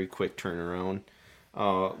a very quick turnaround.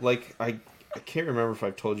 Like I can't remember if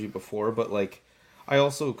I've told you before, but like I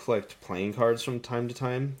also collect playing cards from time to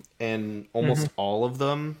time, and almost all of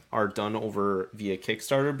them are done over via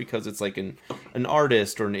Kickstarter because it's like an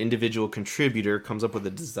artist or an individual contributor comes up with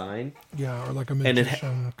a design. Yeah, or like a And it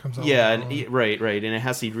magician comes out. Yeah, with their own. right, and it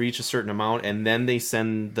has to reach a certain amount, and then they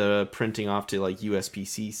send the printing off to like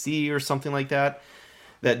USPCC or something like that.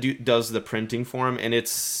 Does the printing for him, and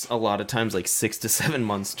it's a lot of times like 6 to 7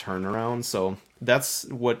 months turnaround. So that's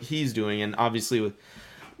what he's doing, and obviously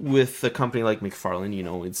with a company like McFarlane, you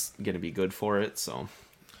know, it's gonna be good for it. So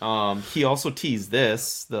he also teased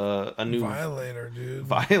a new Violator, dude.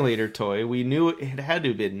 Violator toy. We knew it had to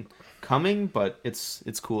have been coming, but it's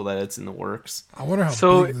cool that it's in the works. I wonder how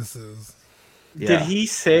So- big this is. Yeah. Did he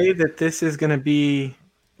say that this is going to be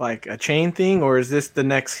like a chain thing, or is this the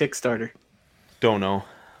next Kickstarter? Don't know.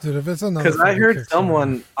 Dude, if it's another Because I fucking heard Kickstarter-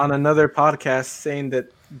 someone on another podcast saying that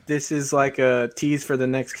this is like a tease for the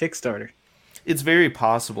next Kickstarter. It's very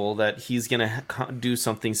possible that he's gonna do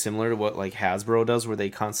something similar to what like Hasbro does, where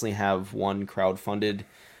they constantly have one crowdfunded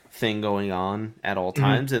thing going on at all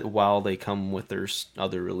times while they come with their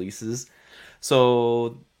other releases.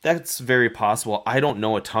 So that's very possible. I don't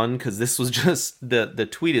know a ton because this was just the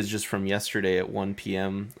tweet is just from yesterday at 1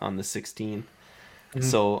 p.m. on the 16th.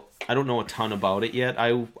 So I don't know a ton about it yet.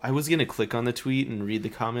 I was gonna click on the tweet and read the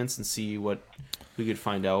comments and see what we could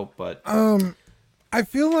find out, but I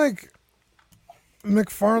feel like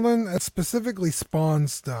McFarlane, specifically Spawn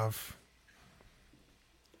stuff,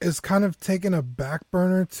 is kind of taking a back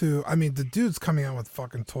burner to. I mean, the dude's coming out with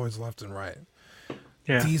fucking toys left and right.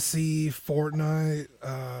 Yeah. DC, Fortnite,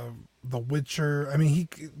 The Witcher. I mean,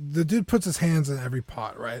 the dude puts his hands in every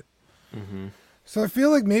pot, right? mm-hmm. So I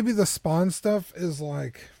feel like maybe the Spawn stuff is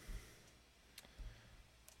like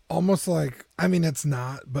almost like, I mean, it's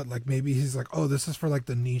not, but like maybe he's like, oh, this is for like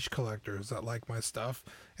the niche collectors that like my stuff,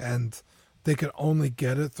 and they could only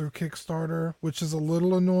get it through Kickstarter, which is a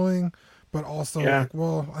little annoying, but also Yeah. like,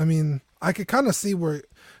 well, I mean, I could kind of see where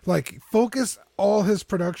like focus all his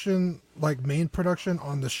production, like main production,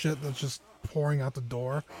 on the shit that's just pouring out the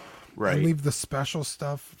door. Right. And leave the special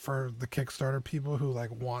stuff for the Kickstarter people who like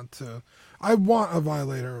want to. I want a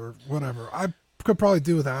Violator or whatever. I could probably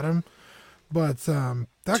do without him, but that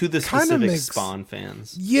To the kind of specific makes Spawn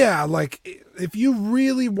fans. Yeah, like if you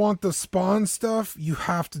really want the Spawn stuff, you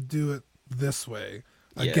have to do it this way.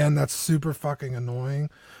 Yeah. Again, that's super fucking annoying,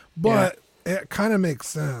 but it kind of makes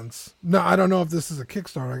sense. No, I don't know if this is a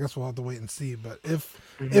Kickstarter. I guess we'll have to wait and see. But if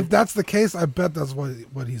that's the case, I bet that's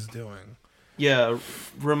what he's doing. Yeah,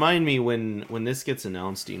 remind me when this gets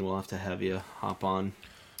announced, Dean. We'll have to have you hop on.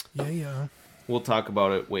 Yeah. We'll talk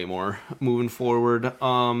about it way more moving forward.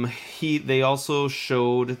 They also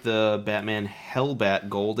showed the Batman Hellbat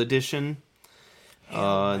Gold Edition.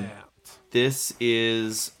 This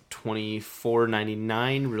is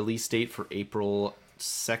 $24.99. Release date for April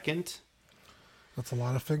 2nd. That's a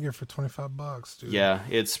lot of figure for $25, dude. Yeah,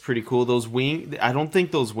 it's pretty cool. Those wings, I don't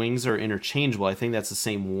think those wings are interchangeable. I think that's the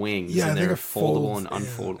same wings. Yeah, I and think they're it foldable and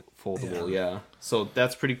folds, unfoldable. yeah. Yeah. So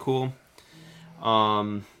that's pretty cool.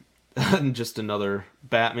 Just another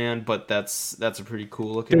Batman, but that's a pretty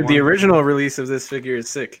cool looking Dude, one. the original release of this figure is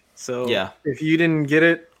sick. So Yeah. if you didn't get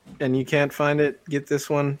it and you can't find it, get this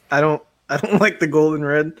one. I don't like the gold and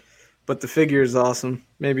red, but the figure is awesome.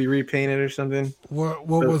 Maybe repaint it or something. What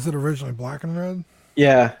was it originally? Black and red?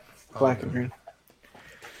 Yeah, black and red.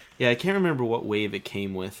 Yeah, I can't remember what wave it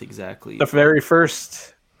came with exactly. The very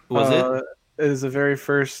first Was it? It was the very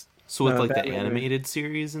first. So with like the Batman, animated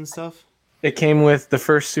series and stuff? It came with the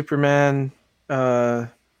first Superman. I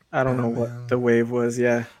don't know Batman. what the wave was.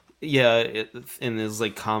 Yeah, Yeah, and there's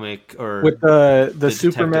like comic or with the Detective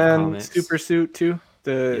Superman Comics. super suit too.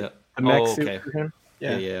 The mech Oh, suit okay. for him.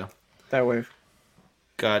 Yeah, yeah. that wave.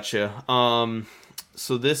 Gotcha.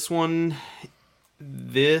 So this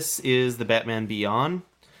is the Batman Beyond.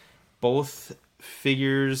 Both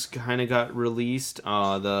figures kind of got released.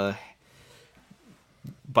 By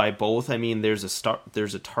both, I mean there's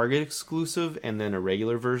a Target exclusive and then a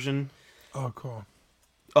regular version. Oh, cool.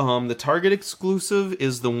 The Target exclusive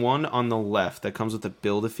is the one on the left that comes with the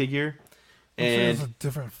Build-A-Figure. It's a And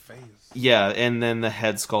different face. yeah, and then the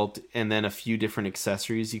head sculpt and then a few different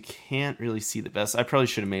accessories. You can't really see the best. I probably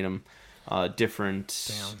should have made them different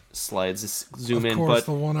Damn. slides. Just zoom Of in, course, but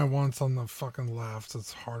the one I want's on the fucking left.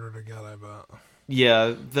 It's harder to get, I bet.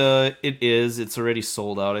 yeah, it's already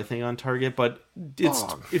sold out, I think, on Target. But it's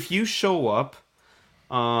if you show up,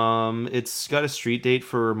 it's got a street date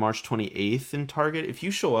for March 28th in Target. If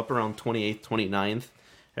you show up around 28th, 29th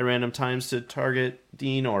at random times to Target,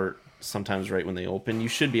 Dean, or sometimes right when they open, you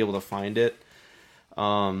should be able to find it.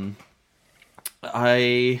 I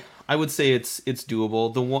would say it's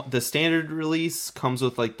doable. The standard release comes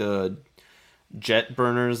with like the jet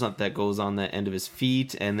burners that goes on the end of his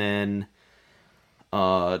feet, and then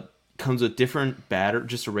comes with different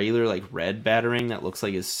just a regular like red battering that looks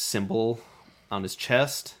like his symbol on his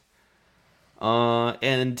chest.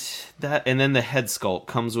 And then the head sculpt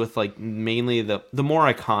comes with like mainly the more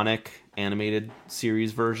iconic animated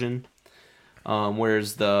series version,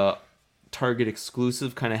 whereas the Target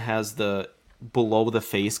exclusive kind of has the below the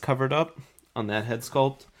face covered up on that head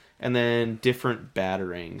sculpt, and then different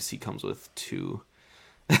batterings he comes with too.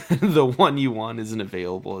 The one you want isn't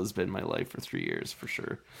available. Has been my life for 3 years for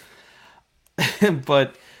sure.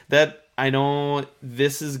 But that, I know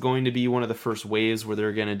this is going to be one of the first waves where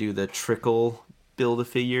they're going to do the trickle build a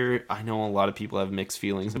figure. I know a lot of people have mixed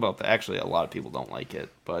feelings about that. Actually, a lot of people don't like it,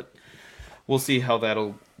 but we'll see how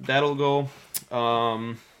that'll go.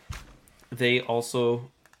 They also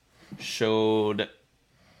showed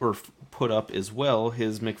or put up as well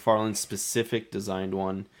his McFarlane specific designed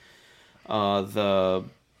one.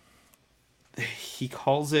 He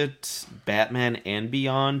calls it Batman and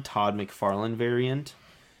Beyond Todd McFarlane variant.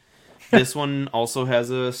 This one also has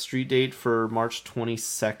a street date for March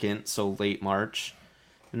 22nd, so late March.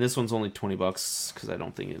 And this one's only $20 because I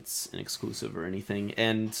don't think it's an exclusive or anything.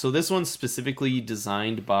 And so this one's specifically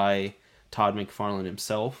designed by Todd McFarlane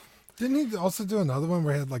himself. Didn't he also do another one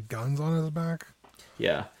where he had like guns on his back?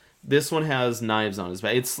 Yeah. This one has knives on his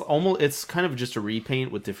back. It's kind of just a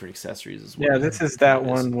repaint with different accessories as well. Yeah, this is that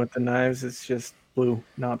one with the knives. It's just blue,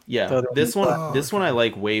 not the other This one. This one I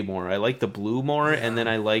like way more. I like the blue more, and then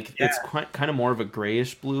I like it's kind of more of a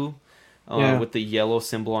grayish blue, with the yellow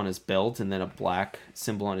symbol on his belt and then a black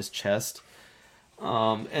symbol on his chest.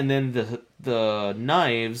 And then the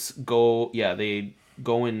knives they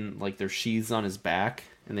go in like their sheaths on his back,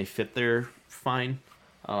 and they fit there fine.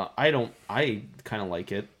 I kind of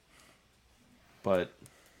like it. But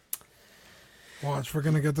watch, we're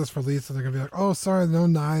gonna get this released, and they're gonna be like, "Oh, sorry, no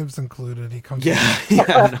knives included." He comes,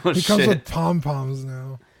 comes with pom poms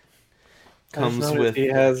now. Comes with he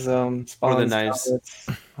has or the knives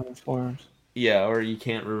on his forearms. Yeah, or you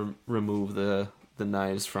can't remove the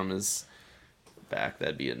knives from his back.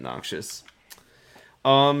 That'd be obnoxious.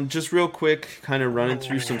 Just real quick, kind of running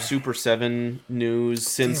through some Super 7 news.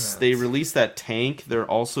 Since they released that tank, they're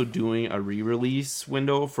also doing a re-release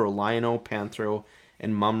window for Lion-O, Panthro,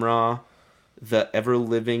 and Mumra, the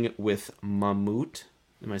Ever-Living with Mammut.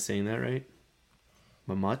 Am I saying that right?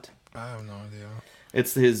 Mammut? I have no idea.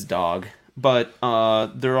 It's his dog. But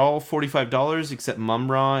they're all $45, except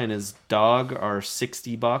Mumra and his dog are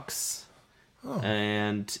 $60. Oh.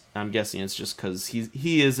 And I'm guessing it's just because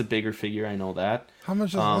he is a bigger figure. I know that. How much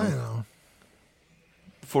is Lion-O?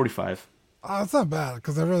 $45. That's not bad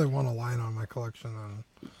because I really want a Lion-O in my collection.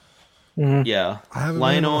 Yeah,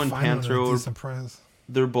 Lion-O and Panthro,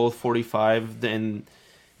 they're both $45. Then,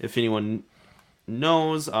 if anyone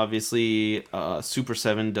knows, obviously, Super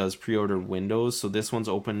 7 does pre-order windows, so this one's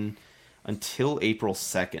open until April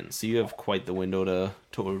 2nd. So you have quite the window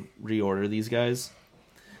to reorder these guys.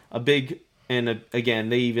 And again,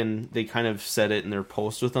 they kind of said it in their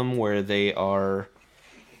post with them where they are,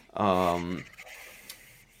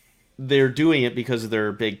 they're doing it because of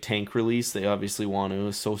their big tank release. They obviously want to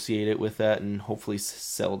associate it with that and hopefully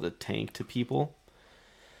sell the tank to people.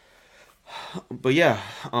 But yeah,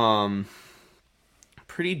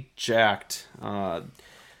 pretty jacked.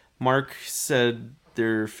 Mark said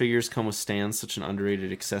their figures come with stands, such an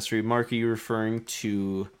underrated accessory. Mark, are you referring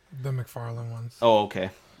to the McFarlane ones? Oh, okay.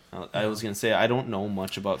 I was going to say, I don't know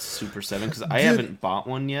much about Super 7 because I haven't bought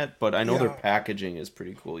one yet, but I know their packaging is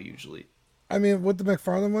pretty cool usually. I mean, with the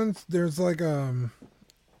McFarlane ones, there's like a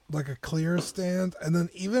clear stand, and then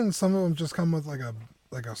even some of them just come with like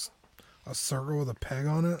a circle with a peg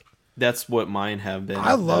on it. That's what mine have been.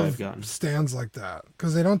 I love stands like that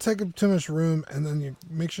because they don't take up too much room, and then you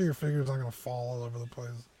make sure your figure's not going to fall all over the place.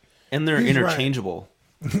 And they're interchangeable.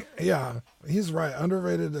 Right. Yeah, he's right.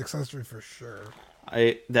 Underrated accessory for sure.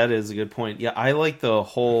 That is a good point. Yeah, I like the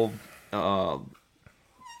whole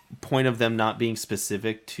point of them not being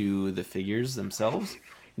specific to the figures themselves,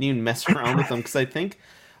 and even mess around with them because I think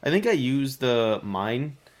I used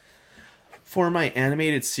mine For my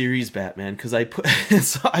animated series Batman, because I put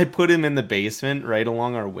I put him in the basement right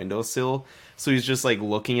along our windowsill, so he's just like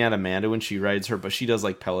looking at Amanda when she rides her, but she does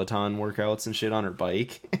like Peloton workouts and shit on her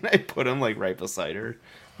bike, and I put him like right beside her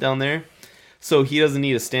down there, so he doesn't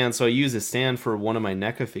need a stand. So I use a stand for one of my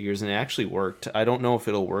NECA figures, and it actually worked. I don't know if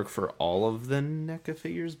it'll work for all of the NECA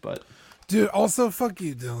figures, but Dude, also fuck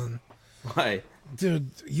you, Dylan. why?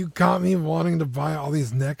 Dude, you got me wanting to buy all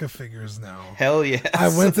these NECA figures now. Hell yes. I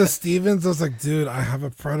went to Stevens. I was like, dude, I have a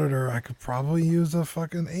Predator. I could probably use a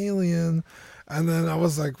fucking Alien. And then I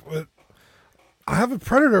was like, what? I have a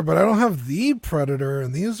Predator, but I don't have the Predator.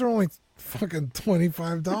 And these are only fucking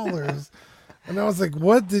 $25. And I was like,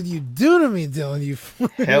 what did you do to me, Dylan? You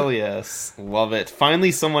Hell yes. Love it.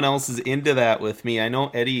 Finally, someone else is into that with me. I know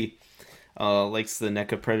Eddie likes the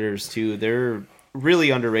NECA Predators too. They're really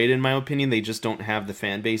underrated in my opinion. They just don't have the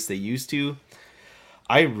fan base they used to.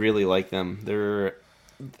 I really like them. They're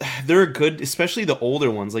good, especially the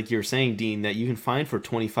older ones, like you were saying, Dean, that you can find for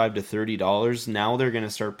 $25 to $30. Now they're gonna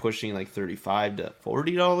start pushing like $35 to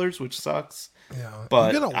 $40, which sucks. Yeah,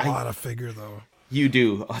 But you get a lot of figure though. You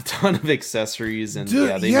do a ton of accessories, and Dude,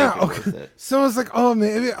 yeah, they make it worth okay. it. So I was like, oh,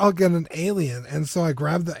 maybe I'll get an Alien. And so I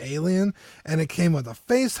grabbed the Alien, and it came with a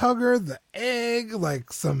face hugger, the egg,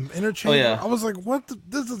 like some interchange. Oh, yeah. I was like, what?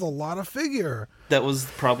 This is a lot of figure. That was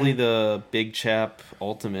probably the Big Chap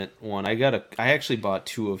Ultimate one. I actually bought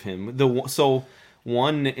two of him. So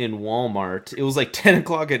one in Walmart. It was like 10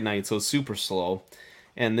 o'clock at night, so super slow.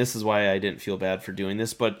 And this is why I didn't feel bad for doing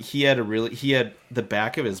this. But he had the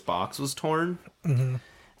back of his box was torn. Mm-hmm.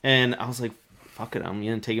 And I was like, fuck it, I'm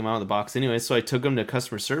going to take him out of the box anyway. So I took him to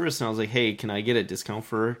customer service, and I was like, hey, can I get a discount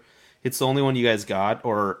for... It's the only one you guys got.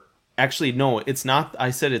 Or actually, no, it's not. I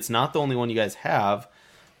said it's not the only one you guys have,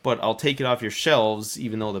 but I'll take it off your shelves,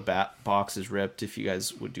 even though the box is ripped, if you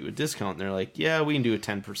guys would do a discount. And they're like, yeah, we can do a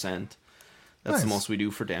 10%. That's Nice. the most we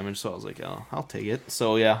do for damage. So I was like, oh, I'll take it.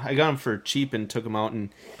 So yeah, I got him for cheap and took him out, and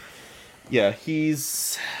yeah,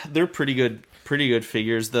 they're pretty good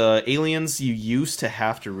figures. The aliens, you used to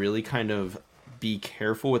have to really kind of be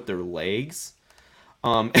careful with their legs.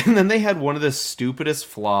 And then they had one of the stupidest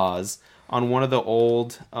flaws on one of the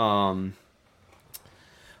old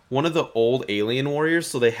alien warriors.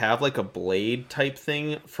 So they have like a blade type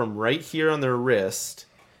thing from right here on their wrist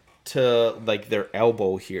to like their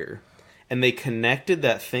elbow here. And they connected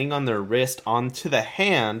that thing on their wrist onto the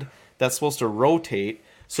hand that's supposed to rotate,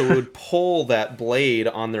 so it would pull that blade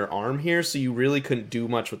on their arm here, so you really couldn't do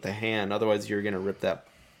much with the hand. Otherwise, you're going to rip that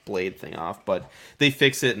blade thing off. But they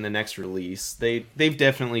fix it in the next release. They've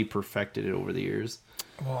definitely perfected it over the years.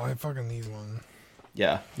 Well, I fucking need one.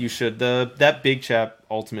 Yeah, you should. That Big Chap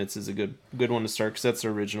Ultimates is a good one to start, because that's the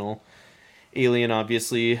original Alien,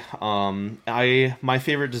 obviously. My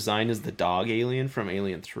favorite design is the dog alien from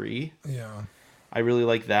Alien 3. Yeah. I really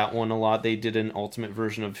like that one a lot. They did an ultimate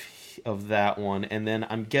version of that one. And then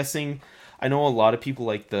I'm guessing, I know a lot of people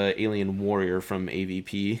like the Alien Warrior from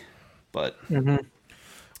AVP, but... Mm-hmm.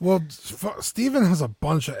 Well, Steven has a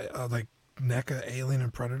bunch of like NECA Alien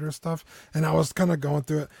and Predator stuff, and I was kind of going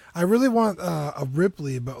through it. I really want a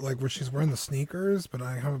Ripley, but like where she's wearing the sneakers, but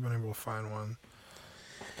I haven't been able to find one.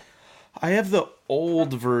 I have the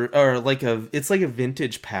old it's like a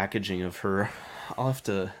vintage packaging of her. I'll have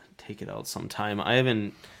to take it out sometime. I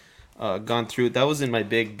haven't gone through it. That was in my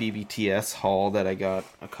big BBTS haul that I got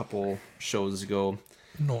a couple shows ago.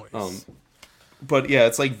 Nice. But yeah,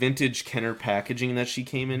 it's like vintage Kenner packaging that she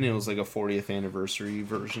came in. It was like a 40th anniversary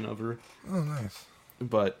version of her. Oh, nice.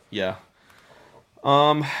 But yeah.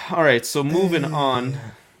 All right, so moving on,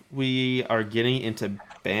 we are getting into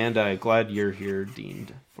Bandai. Glad you're here, Dean,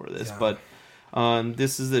 for this. Yeah. But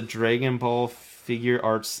this is the Dragon Ball figure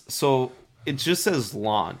arts. So it just says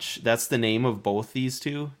launch. That's the name of both these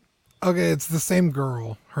two. Okay, it's the same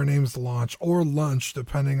girl. Her name's Launch or Lunch,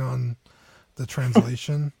 depending on the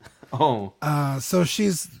translation. Oh. So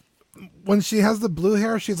when she has the blue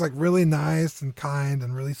hair, she's like really nice and kind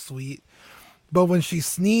and really sweet. But when she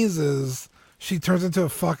sneezes, she turns into a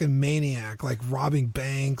fucking maniac, like robbing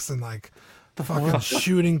banks and like fucking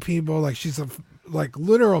shooting people. Like she's a like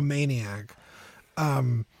literal maniac.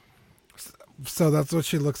 So that's what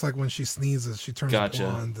she looks like when she sneezes. She turns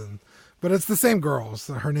blonde, but it's the same girl.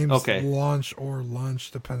 So her name's Launch or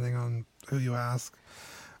Lunch, depending on who you ask.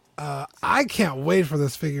 I can't wait for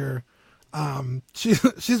this figure.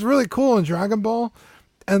 She's really cool in Dragon Ball.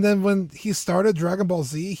 And then when he started Dragon Ball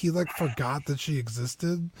Z, he like forgot that she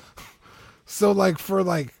existed. So like for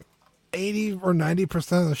like 80 or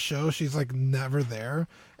 90% of the show, she's like never there.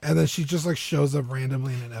 And then she just like shows up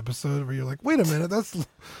randomly in an episode where you're like, wait a minute, that's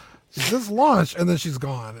Launch. And then she's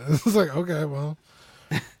gone. And it's like, okay, well.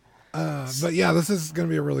 But yeah, this is going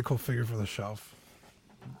to be a really cool figure for the shelf.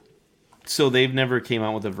 So they've never came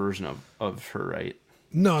out with a version of her, right?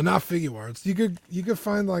 No, not figure arts. You could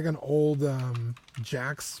find like an old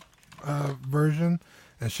Jax version,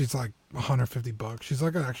 and she's like $150. She's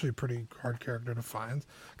like actually a pretty hard character to find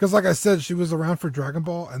because, like I said, she was around for Dragon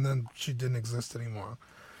Ball, and then she didn't exist anymore.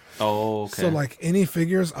 Oh, okay. So like any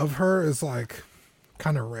figures of her is like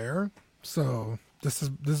kind of rare. So this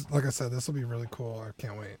like I said, this will be really cool. I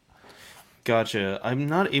can't wait. Gotcha. I'm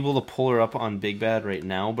not able to pull her up on Big Bad right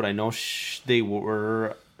now, but I know she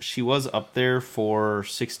was up there for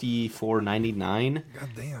 $64.99. God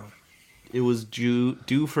damn. It was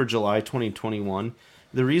due for July 2021.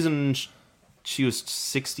 The reason she was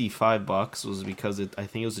 $65 was because I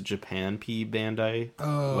think it was a Japan P Bandai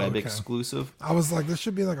web okay. exclusive. I was like, this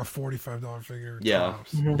should be like a $45 figure. Yeah,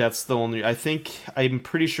 tops. that's the only. I'm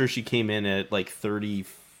pretty sure she came in at like $38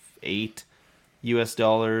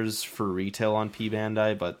 for retail on P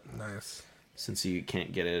Bandai, but Nice. since you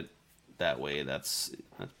can't get it that way, that's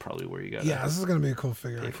probably where you got. Yeah, this is gonna be a cool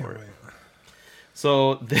figure. I for can't it. wait.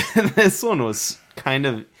 So this one was kind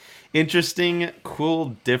of interesting,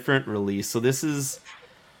 cool, different release. So this is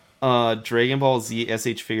Dragon Ball Z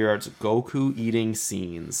SH Figure Arts Goku eating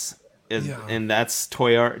scenes. And that's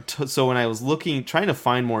Toy Arc. So when I was trying to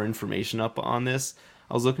find more information up on this,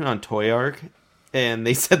 I was looking on Toy Arc, and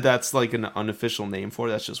they said that's like an unofficial name for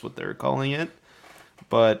it. That's just what they're calling it.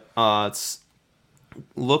 But it's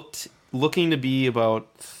looking to be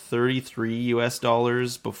about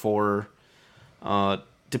 $33 before,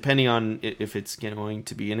 depending on if it's going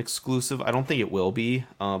to be an exclusive. I don't think it will be,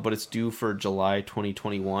 but it's due for July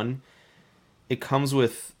 2021. It comes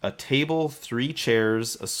with a table, 3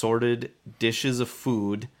 chairs, assorted dishes of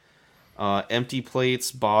food, empty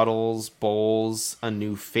plates, bottles, bowls, a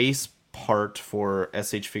new face part for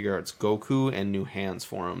SH Figure Arts Goku, and new hands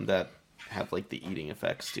for him that have like the eating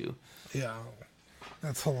effects too. Yeah,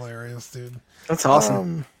 that's hilarious, dude. That's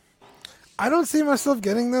awesome. I don't see myself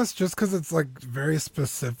getting this just because it's like very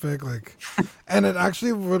specific, like, and it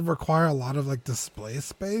actually would require a lot of like display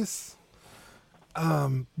space.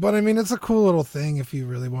 But I mean, it's a cool little thing if you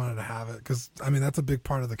really wanted to have it, because I mean that's a big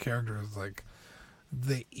part of the character is like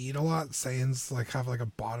they eat a lot. Saiyans like have like a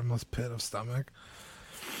bottomless pit of stomach.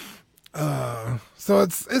 So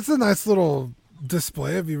it's a nice little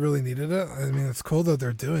display if you really needed it. I mean, it's cool that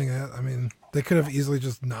they're doing it. I mean, they could have easily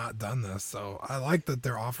just not done this. So I like that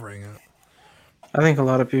they're offering it. I think a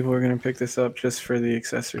lot of people are going to pick this up just for the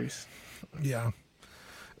accessories. Yeah.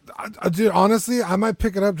 Dude, honestly, I might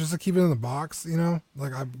pick it up just to keep it in the box, you know?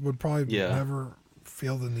 Like, I would probably never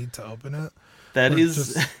feel the need to open it. That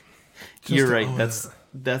is... just you're right. it.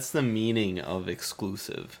 That's the meaning of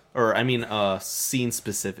exclusive. Or, I mean, scene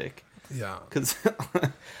specific. Yeah. Because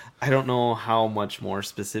I don't know how much more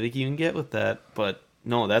specific you can get with that, but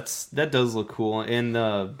no, that does look cool. And,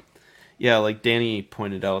 yeah, like Danny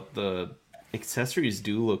pointed out, the accessories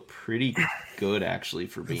do look pretty good actually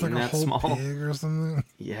for being like that a whole small. Pig or something.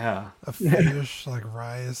 Yeah, a fish, like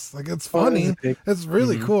rice. Like it's funny. It's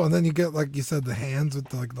really cool. And then you get, like you said, the hands with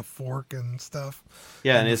the fork and stuff.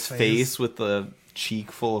 Yeah, and his face with the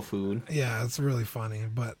cheek full of food. Yeah, it's really funny.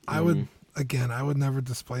 But I would never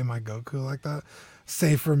display my Goku like that,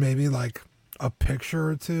 save for maybe like a picture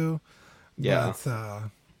or two. Yeah. But,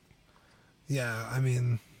 yeah, I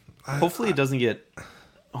mean, hopefully it doesn't get.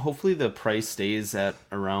 Hopefully the price stays at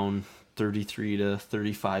around $33 to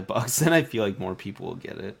 $35, then I feel like more people will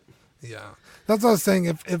get it. Yeah, that's what I was saying.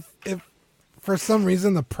 If for some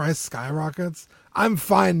reason the price skyrockets, I'm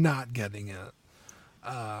fine not getting it.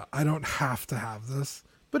 I don't have to have this,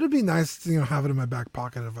 but it'd be nice to have it in my back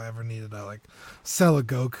pocket if I ever needed to like sell a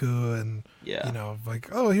Goku and like,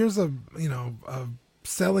 oh, here's a a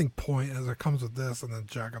selling point as it comes with this, and then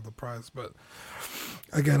jack up the price. But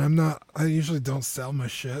again, I usually don't sell my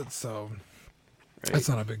shit, so it's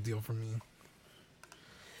not a big deal for me.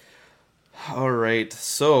 All right,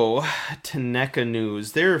 so Taneka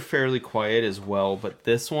news. They're fairly quiet as well, but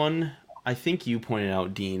this one, I think you pointed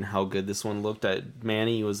out, Dean, how good this one looked.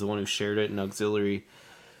 Manny was the one who shared it in auxiliary.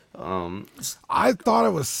 I thought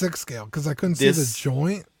it was 6 scale because I couldn't see the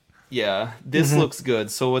joint. Yeah, this looks good.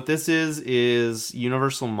 So what this is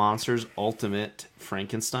Universal Monsters Ultimate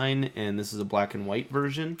Frankenstein, and this is a black and white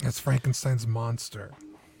version. It's Frankenstein's monster.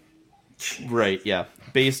 Right, yeah.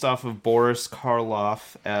 Based off of Boris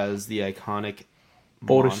Karloff as the iconic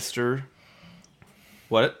monster.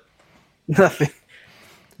 What? Nothing.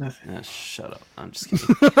 Shut up. I'm just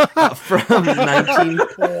kidding. From 19...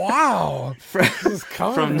 Wow. This is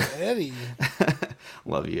coming from Eddie.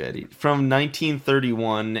 Love you, Eddie. From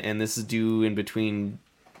 1931, and this is due in between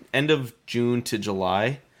end of June to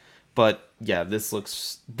July But yeah, this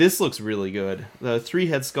looks really good. The 3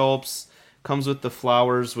 head sculpts comes with the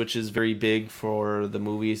flowers, which is very big for the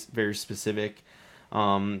movies, very specific.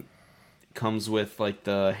 Comes with like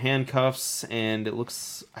the handcuffs, and it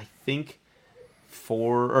looks, I think,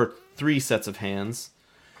 3 sets of hands.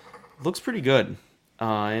 Looks pretty good.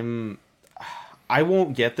 I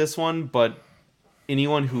won't get this one, but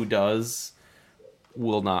anyone who does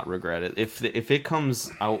will not regret it. If it comes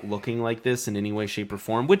out looking like this in any way, shape, or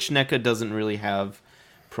form, which NECA doesn't really have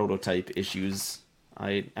prototype issues.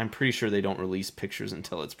 I'm pretty sure they don't release pictures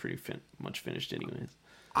until it's pretty much finished anyways.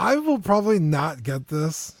 I will probably not get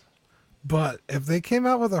this, but if they came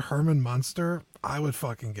out with a Herman Munster, I would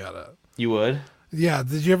fucking get it. You would? Yeah,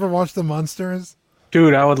 did you ever watch the Munsters?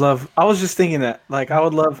 Dude, I was just thinking that. Like, I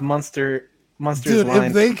would love Munster's Dude, line.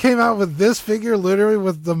 if they came out with this figure, literally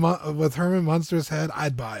with Herman Munster's head,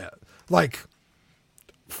 I'd buy it. Like,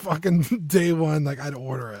 fucking day one, like I'd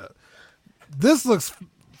order it. This looks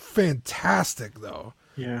fantastic, though.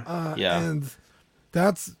 Yeah. Yeah. And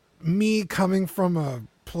that's me coming from a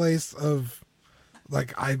place of,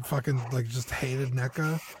 like, I fucking, like, just hated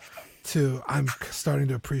NECA to I'm starting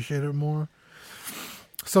to appreciate it more.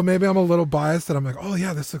 So maybe I'm a little biased that I'm like, oh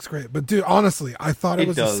yeah, this looks great. But dude, honestly, I thought it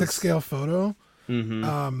was does. a 6-scale photo.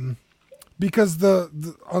 Mm-hmm. Because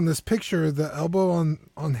the on this picture, the elbow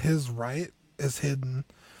on his right is hidden,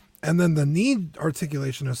 and then the knee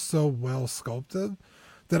articulation is so well sculpted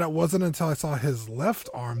that it wasn't until I saw his left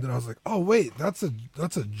arm that I was like, oh wait, that's a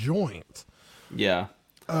joint. Yeah.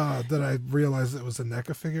 That I realized it was a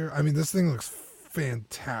NECA figure. I mean, this thing looks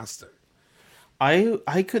fantastic.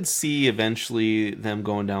 I could see eventually them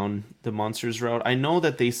going down the monsters route. I know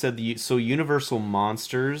that they said Universal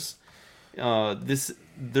Monsters,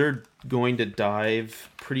 they're going to dive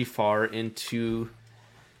pretty far into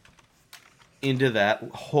that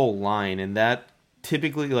whole line, and that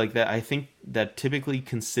typically, like, that, I think that typically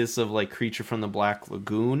consists of like Creature from the Black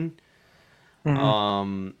Lagoon.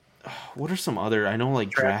 Mm-hmm. What are some other? I know like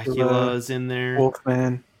Dracula, Dracula's in there.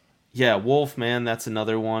 Wolfman. Yeah, Wolfman. That's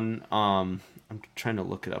another one. I'm trying to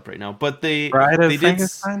look it up right now, but Bride of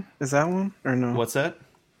Frankenstein? Is that one or no? What's that?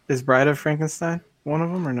 Is Bride of Frankenstein one of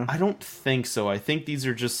them or no? I don't think so. I think these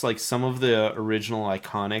are just like some of the original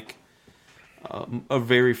iconic,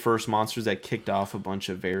 very first monsters that kicked off a bunch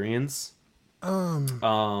of variants.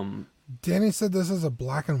 Danny said this is a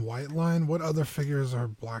black and white line. What other figures are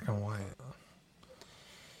black and white?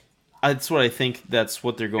 That's what I think. That's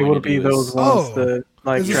what they're going it to would be do. those ones, is this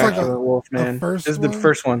Dracula, like a Wolfman. first This is the one?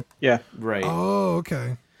 first one. Yeah. Right. Oh,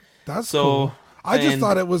 okay. That's So, cool. I just and-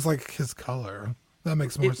 thought it was like his color. That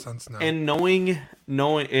makes more sense now. And knowing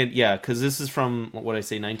it, yeah, because this is from what I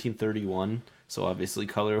say, 1931. So obviously,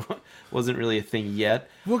 color wasn't really a thing yet.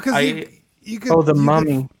 Well, because you could. Oh, the you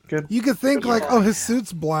Mummy. Good. You could think like, oh, his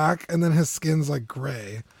suit's black and then his skin's like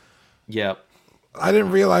gray. Yeah. I didn't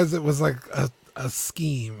realize it was like a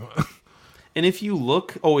scheme. And if you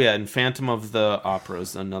look, oh yeah, and Phantom of the Opera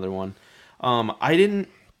is another one. I didn't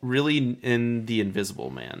really, in The Invisible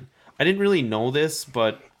Man, I didn't really know this,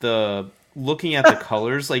 but looking at the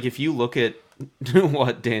colors, like if you look at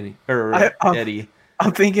what Danny or Eddie,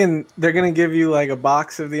 I'm thinking they're gonna give you like a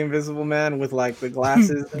box of the Invisible Man with like the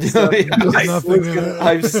glasses and stuff. Yeah. There's nothing in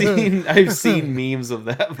it. I've seen memes of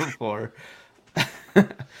that before.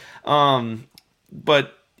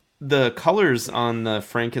 But the colors on the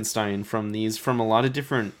Frankenstein from a lot of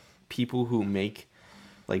different people who make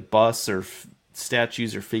like busts or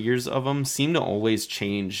statues or figures of them seem to always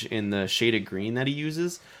change in the shade of green that he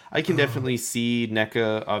uses. I can definitely see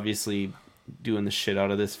NECA obviously doing the shit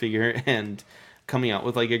out of this figure and coming out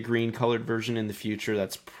with like a green colored version in the future.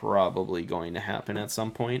 That's probably going to happen at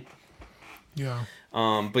some point. Yeah.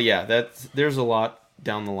 But yeah, there's a lot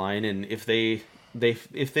down the line, and if they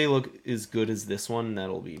look as good as this one,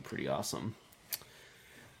 that'll be pretty awesome.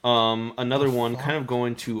 Another one, kind of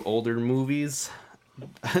going to older movies,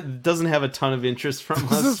 doesn't have a ton of interest from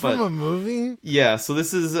us. Is this but from a movie? yeah, so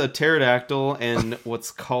this is a pterodactyl and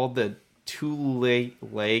what's called the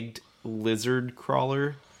two-legged lizard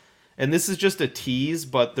crawler. And this is just a tease,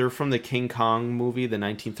 but they're from the King Kong movie, the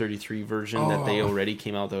 1933 version that they already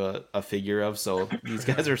came out with a figure of. So these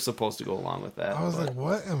guys are supposed to go along with that. I was like,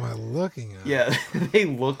 what am I looking at? yeah, they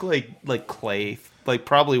look like clay, like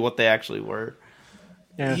probably what they actually were.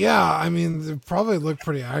 Yeah, I mean, they probably look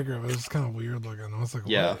pretty accurate, but it's kind of weird looking. I was like,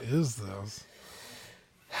 Yeah. what is this?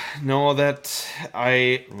 No, that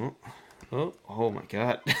oh my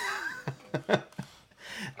god.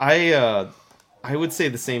 I would say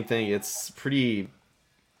the same thing. It's pretty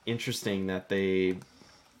interesting that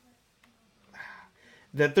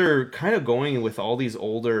they're kind of going with all these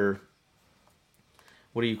older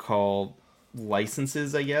what do you call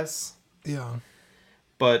licenses, I guess. Yeah.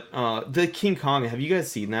 But the King Kong, have you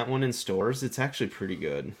guys seen that one in stores? It's actually pretty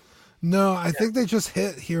good. No, I think they just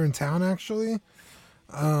hit here in town actually.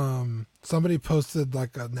 Somebody posted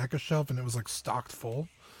like a NECA shelf and it was like stocked full.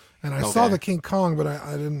 And I saw Okay. the King Kong, but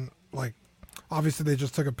I didn't like. Obviously, they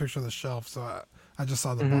just took a picture of the shelf, so I just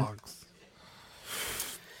saw the box.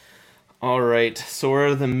 All right, so we're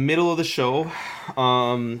in the middle of the show.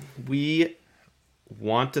 We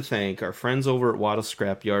want to thank our friends over at Watto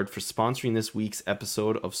Scrapyard for sponsoring this week's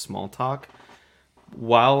episode of Small Talk.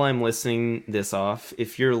 While I'm listening this off,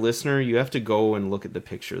 if you're a listener, you have to go and look at the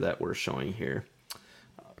picture that we're showing here.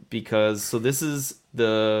 Because, so this is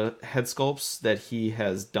the head sculpts that he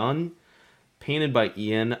has done, painted by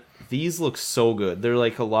Ian. These look so good. They're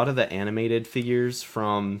like a lot of the animated figures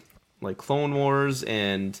from like Clone Wars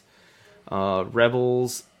and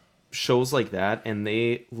Rebels, shows like that, and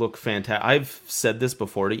they look fantastic. I've said this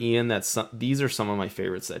before to Ian that these are some of my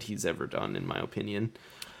favorites that he's ever done, in my opinion.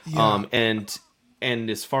 Yeah. And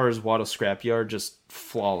as far as Watto Scrapyard, just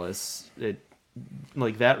flawless. It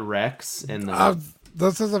like that Rex and the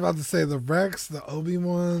That's what I was about to say. The Rex, the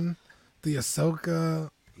Obi-Wan, the Ahsoka,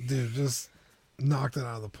 dude, just knocked it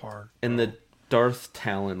out of the park. and the Darth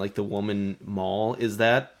Talon, like the woman Maul,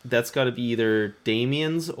 that's got to be either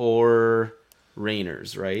Damien's or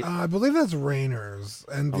Rainer's, right? I believe that's Rainer's,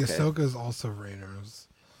 and the Okay. Ahsoka is also Rainer's.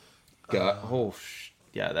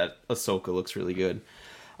 Yeah, that Ahsoka looks really good.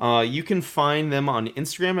 You can find them on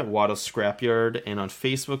Instagram at Watto Scrapyard and on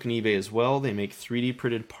Facebook and eBay as well. They make 3D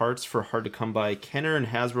printed parts for hard to come by Kenner and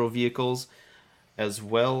Hasbro vehicles, as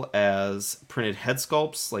well as printed head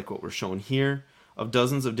sculpts like what we're showing here of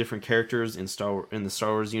dozens of different characters in the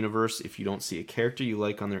Star Wars universe. If you don't see a character you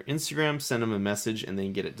like on their Instagram, send them a message and they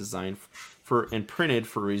can get it designed for and printed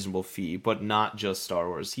for a reasonable fee, but not just Star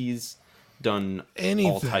Wars. He's done all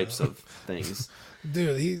Anything. types of things.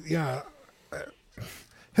 Dude,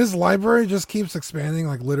 his library just keeps expanding,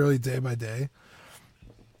 like literally day by day.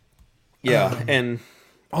 Yeah, and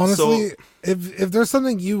Honestly, So- if there's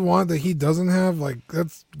something you want that he doesn't have, like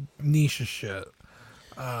that's niche as shit.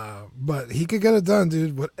 But he could get it done,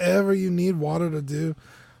 dude. Whatever you need Water to do.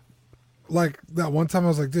 Like that one time I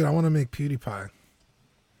was like, dude, I want to make PewDiePie.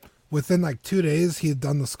 Within like 2 days, he had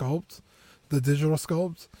done the sculpt, the digital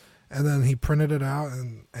sculpt, and then he printed it out,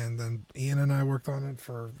 and then Ian and I worked on it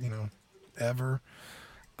for, ever.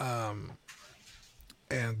 And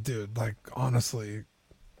dude, like honestly,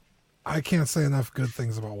 I can't say enough good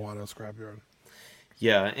things about Watto Scrapyard.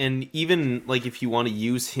 yeah, and even like if you want to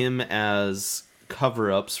use him as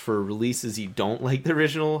cover-ups for releases you don't like the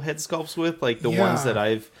original head sculpts with, like the ones Yeah.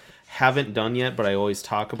 that haven't done yet, but I always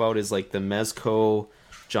talk about is like the Mezco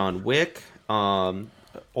John Wick,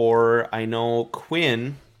 or I know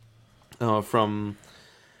Quinn from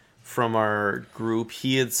our group,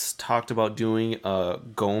 he had talked about doing a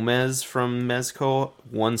Gomez from Mezco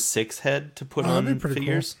 1/6 head to put that'd on be pretty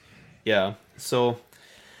figures. Yeah, so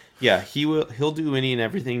yeah, he'll do any and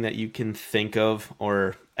everything that you can think of,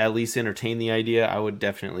 or at least entertain the idea. I would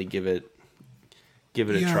definitely give it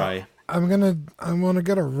a try. I'm gonna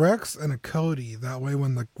get a Rex and a Cody. That way,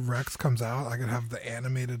 when the Rex comes out, I can have the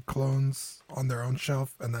animated clones on their own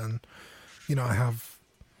shelf, and then, I have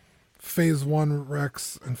Phase 1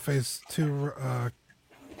 Rex and Phase 2,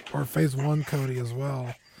 or Phase 1 Cody as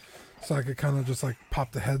well. So I could kind of just like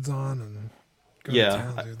pop the heads on and go Yeah, to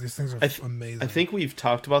town, dude. These things are amazing. I think we've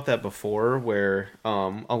talked about that before, where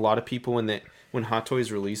a lot of people when Hot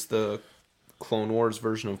Toys released the Clone Wars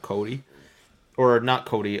version of Cody, or not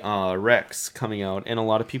Cody, Rex coming out, and a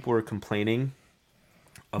lot of people were complaining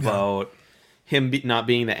about him not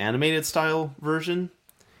being the animated style version.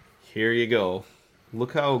 Here you go.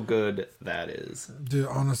 Look how good that is. Dude,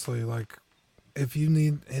 honestly, like, if you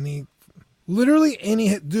need literally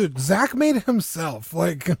any, dude, Zach made it himself.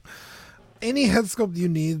 Like, any head sculpt you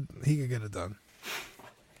need, he could get it done.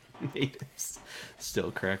 It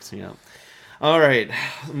still cracks me up. All right,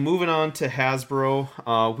 moving on to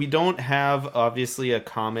Hasbro. We don't have, obviously, a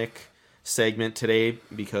comic segment today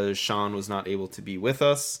because Sean was not able to be with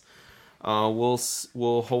us.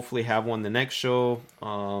 We'll hopefully have one the next show.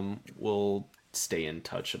 We'll stay in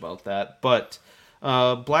touch about that. But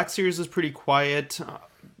Black Series is pretty quiet.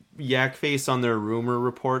 Yak Face on their rumor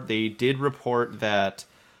report, they did report that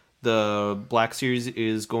the Black Series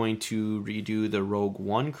is going to redo the Rogue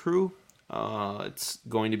One crew. It's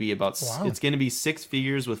going to be it's going to be 6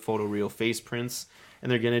 figures with photoreal face prints, and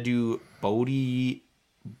they're going to do Bodhi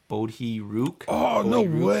Rook. Oh, no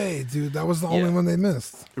way, dude. That was the only one they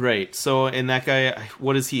missed. Right. So, and that guy,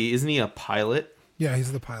 what is he? Isn't he a pilot? Yeah,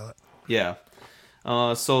 he's the pilot. Yeah.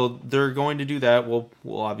 So they're going to do that. We'll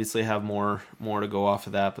obviously have more to go off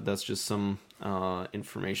of that, but that's just some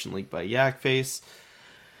information leaked by Yakface.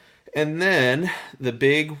 And then the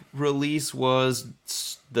big release was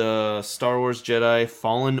the Star Wars Jedi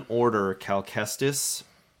Fallen Order Cal Kestis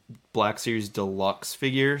Black Series Deluxe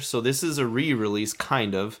figure. So this is a re-release,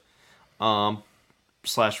 kind of,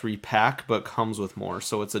 slash repack, but comes with more.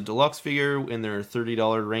 So it's a deluxe figure in their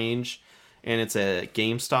 $30 range, and it's a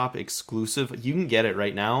GameStop exclusive. You can get it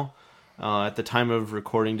right now. At the time of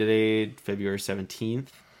recording today, February 17th.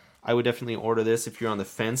 I would definitely order this if you're on the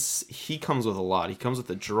fence. He comes with a lot. He comes with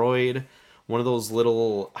a droid, one of those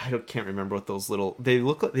little, can't remember what those little, they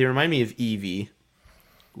remind me of Eevee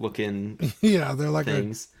looking Yeah, they're like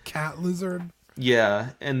things. a cat lizard. Yeah,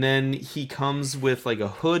 and then he comes with like a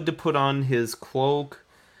hood to put on his cloak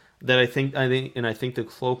that I think the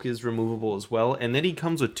cloak is removable as well. And then he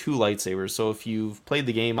comes with 2 lightsabers. So if you've played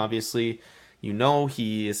the game, obviously, you know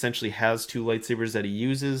he essentially has 2 lightsabers that he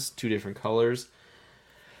uses, 2 different colors.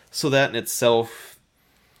 So that in itself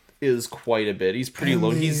is quite a bit. He's pretty And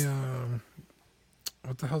low. the, He's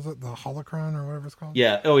what the hell's it? The holocron or whatever it's called?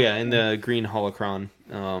 yeah, oh yeah, and the green holocron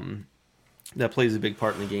that plays a big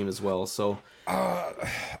part in the game as well. So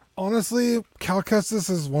Honestly, Cal Kestis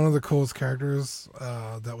is one of the coolest characters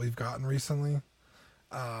that we've gotten recently.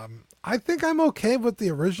 I think I'm okay with the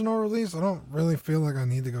original release. I don't really feel like I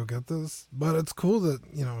need to go get this, but it's cool that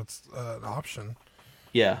it's an option.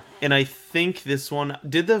 yeah, and I think this one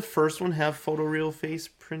did the first one have photoreal face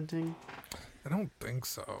printing. I don't think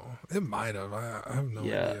so. It might have. I have no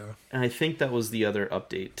Yeah, idea. and I think that was the other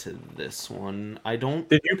update to this one. I don't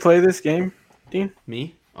Did you play this game, Dean?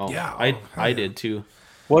 me. Oh Yeah, I hell yeah. did too.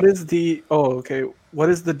 What is the? Oh, okay. What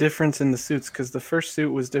is the difference in the suits? Because the first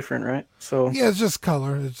suit was different, right? So Yeah, it's just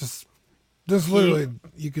color. It's just there's literally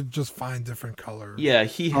you could just find different colors. Yeah,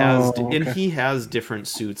 he has, Oh, and okay. he has different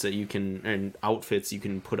suits that you can and outfits you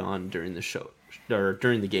can put on during the show or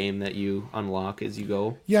during the game that you unlock as you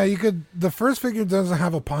go. Yeah, you could. The first figure doesn't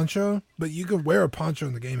have a poncho, but you could wear a poncho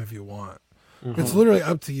in the game if you want. It's literally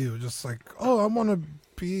up to you. Just like, oh, I want to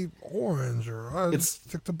be orange, or I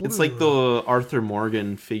stick to blue. It's like the Arthur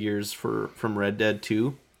Morgan figures from Red Dead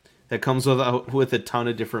 2 that comes with a ton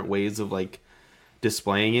of different ways of like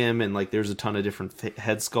displaying him, and like there's a ton of different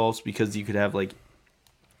head sculpts because you could have like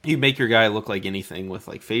you make your guy look like anything with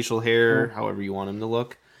like facial hair, however you want him to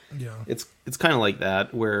look. Yeah. It's kind of like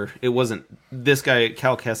that, where it wasn't this guy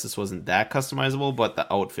Cal Kestis wasn't that customizable, but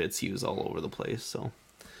the outfits he was all over the place. So,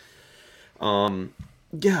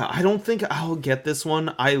 yeah, I don't think I'll get this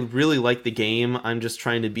one. I really like the game. I'm just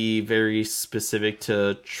trying to be very specific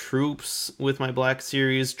to troops with my Black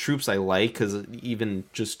Series. Troops I like because even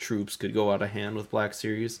just troops could go out of hand with Black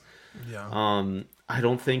Series. Yeah. I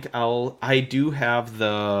don't think I do have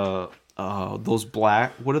the those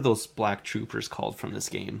black. What are those black troopers called from this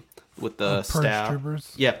game with the Purge staff?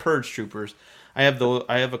 troopers? Yeah, Purge troopers. I have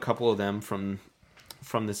a couple of them from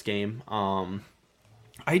this game.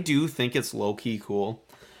 I do think it's low key cool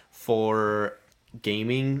for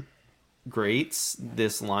gaming greats.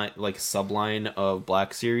 This line, like subline of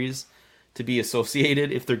Black Series, to be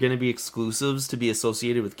associated if they're going to be exclusives to be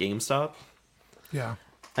associated with GameStop. Yeah.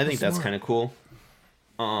 I think that's smart. kind of cool.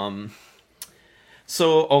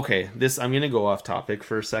 So okay, I'm gonna go off topic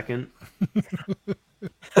for a second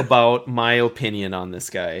about my opinion on this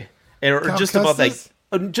guy, or Cal just about Kestis?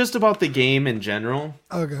 just about the game in general.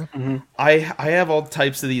 Okay. I have all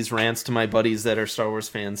types of these rants to my buddies that are Star Wars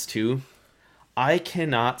fans too. I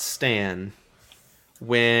cannot stand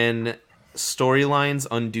when storylines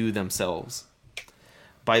undo themselves.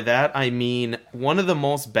 By that, I mean one of the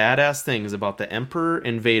most badass things about the Emperor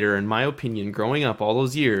and Vader, in my opinion, growing up all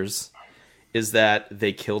those years, is that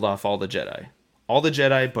they killed off all the Jedi. All the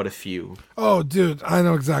Jedi, but a few. Oh, dude, I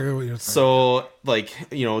know exactly what you're saying. So, like,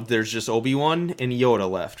 there's just Obi-Wan and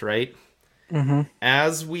Yoda left, right? Mm-hmm.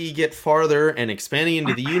 As we get farther and expanding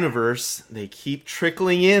into the universe, they keep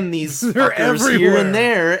trickling in these They're fuckers here everywhere. and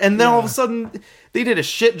there, and then all of a sudden, they did a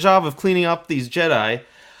shit job of cleaning up these Jedi.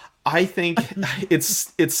 I think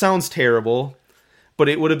it sounds terrible, but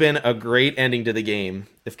it would have been a great ending to the game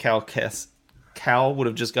if Cal would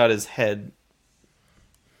have just got his head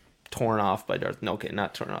torn off by Darth. No, okay,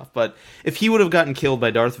 not torn off, but if he would have gotten killed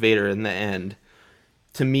by Darth Vader in the end,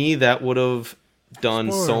 to me that would have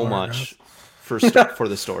done Spoiler so alert, much guys. for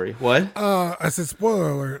the story. What? I said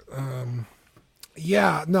spoiler alert.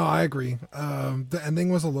 Yeah, no, I agree. The ending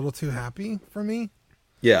was a little too happy for me.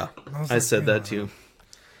 Yeah, was I like, said yeah. that too.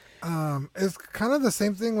 It's kind of the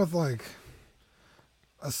same thing with like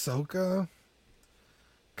Ahsoka.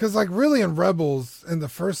 Because like really in Rebels in the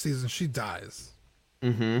first season, she dies.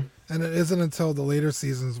 Mm-hmm. And it isn't until the later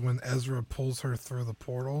seasons when Ezra pulls her through the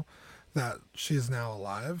portal that she's now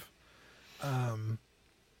alive.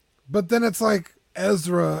 But then it's like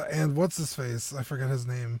Ezra and what's his face? I forget his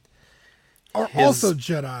name. Are also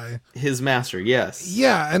Jedi. His master, yes.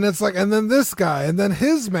 Yeah, and it's like, and then this guy, and then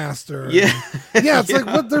his master. Yeah. Yeah, it's like,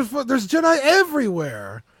 what? There's Jedi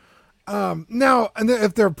everywhere. Now, and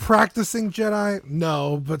if they're practicing Jedi,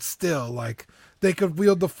 no, but still, like, they could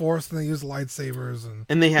wield the Force and they use lightsabers,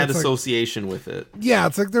 And they had it's association with it. yeah,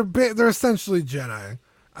 it's like they're essentially Jedi.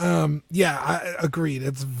 Yeah, I agreed.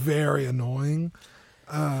 It's very annoying.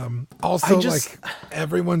 Also, like,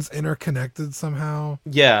 everyone's interconnected somehow.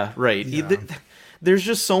 Yeah, right. Yeah. There's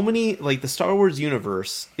just so many, like, the Star Wars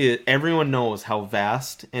universe, everyone knows how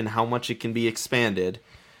vast and how much it can be expanded.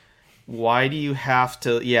 Why do you have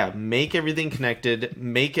to, make everything connected,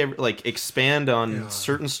 expand on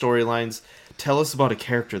certain storylines, tell us about a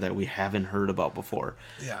character that we haven't heard about before.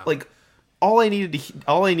 Yeah. Like, all I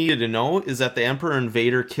needed to know is that the Emperor and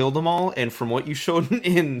Vader killed them all, and from what you showed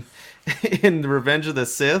in the Revenge of the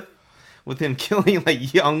Sith, with him killing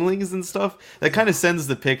like younglings and stuff, that kind of sends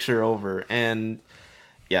the picture over. And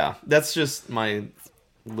yeah, that's just my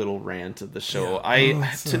little rant of the show.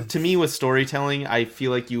 To me, with storytelling, I feel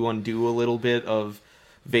like you undo a little bit of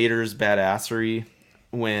Vader's badassery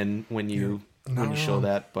when you show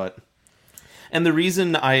that. But and the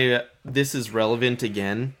reason this is relevant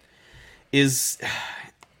again is,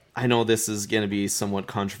 I know this is going to be somewhat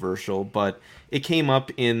controversial, but it came up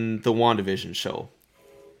in the WandaVision show.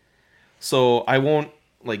 So I won't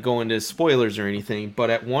like go into spoilers or anything, but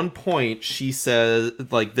at one point she says,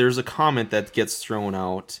 like, there's a comment that gets thrown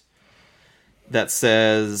out that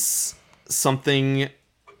says something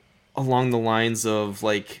along the lines of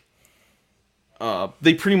like,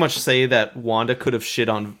 they pretty much say that Wanda could have shit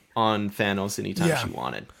on Thanos anytime she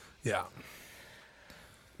wanted. Yeah.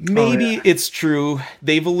 Maybe it's true.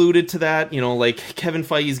 They've alluded to that. You know, like, Kevin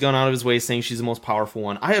Feige's gone out of his way saying she's the most powerful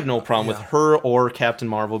one. I have no problem with her or Captain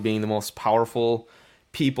Marvel being the most powerful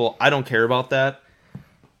people. I don't care about that.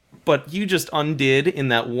 But you just undid, in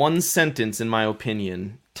that one sentence, in my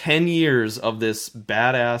opinion, 10 years of this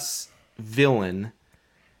badass villain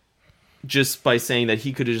just by saying that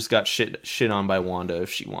he could have just got shit on by Wanda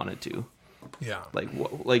if she wanted to. Yeah.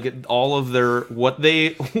 Like all of what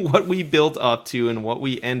we built up to and what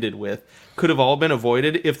we ended with could have all been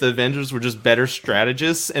avoided if the Avengers were just better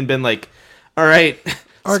strategists and been like, all right,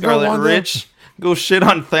 Scarlet Witch, go shit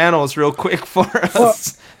on Thanos real quick for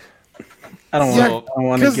us. I don't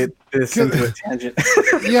want to get this into a tangent.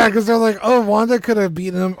 Yeah, because they're like, oh, Wanda could have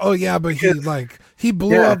beaten him. Oh yeah, but he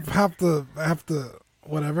blew up half the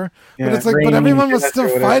whatever. Yeah, but it's like, but everyone was still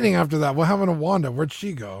fighting after that. What happened to Wanda? Where'd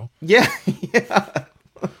she go? Yeah.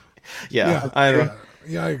 I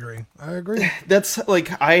agree. That's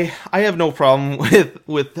like, I have no problem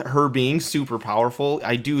with her being super powerful.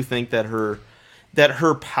 I do think that her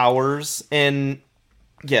powers, and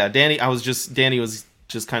Danny was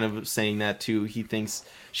just kind of saying that too. He thinks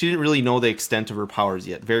she didn't really know the extent of her powers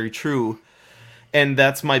yet. Very true. And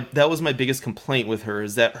that was my biggest complaint with her,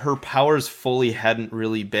 is that her powers fully hadn't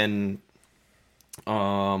really been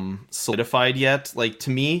solidified yet. Like, to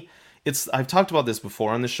me, I've talked about this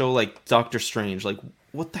before on the show, like Doctor Strange. Like,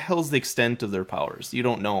 what the hell's the extent of their powers? You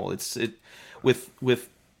don't know. With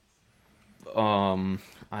I don't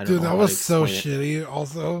know. Dude, that was so shitty.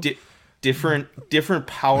 Also, different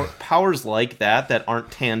powers like that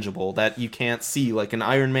aren't tangible, that you can't see, like an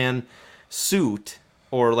Iron Man suit,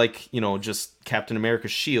 or like, you know, just Captain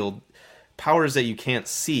America's shield. Powers that you can't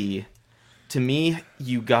see. To me,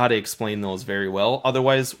 you gotta explain those very well.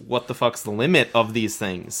 Otherwise, what the fuck's the limit of these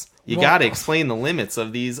things? You gotta explain the limits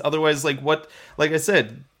of these. Otherwise, like I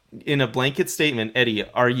said, in a blanket statement, Eddie,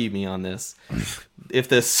 argue me on this. If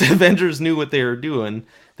the Avengers knew what they were doing,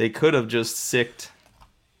 they could have just sicked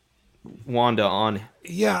Wanda on.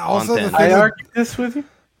 Yeah, also on I argued this with you.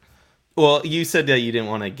 Well, you said that you didn't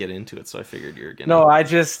want to get into it, so I figured you were gonna.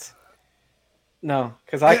 No,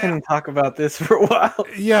 because I can talk about this for a while.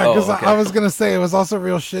 Yeah, because I was going to say, it was also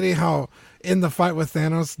real shitty how in the fight with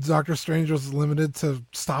Thanos, Doctor Strange was limited to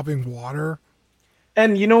stopping water.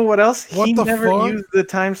 And you know what else? He never fuck? used the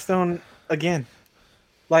Time Stone again.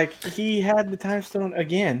 Like, he had the Time Stone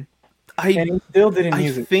again, and he still didn't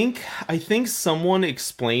use it. I think someone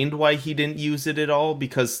explained why he didn't use it at all,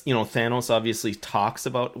 because, you know, Thanos obviously talks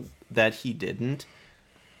about that he didn't.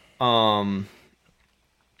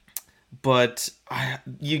 But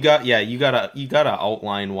you gotta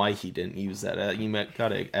outline why he didn't use that. You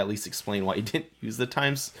gotta at least explain why he didn't use the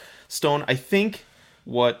Time Stone. I think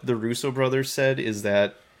what the Russo brothers said is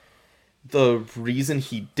that the reason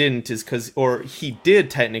he didn't is or he did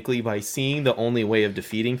technically by seeing the only way of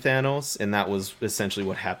defeating Thanos, and that was essentially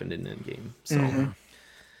what happened in Endgame. So,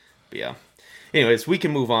 but yeah. Anyways, we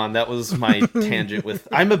can move on. That was my tangent with.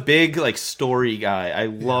 I'm a big like story guy. I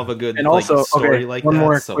love a good And also, story like one that.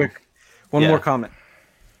 more So quick, one more comment.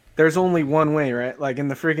 There's only one way, right? Like in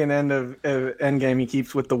the freaking end of Endgame, he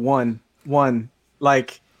keeps with the one.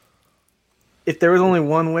 Like, if there was only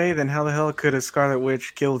one way, then how the hell could a Scarlet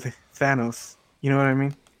Witch killed Thanos? You know what I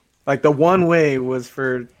mean? Like the one way was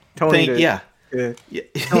for Tony to kill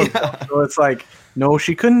himself. So it's like, no,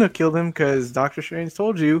 she couldn't have killed him because Doctor Strange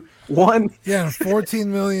told you one. Yeah,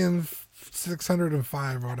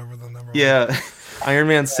 14,605,000 or whatever the number. Yeah, Iron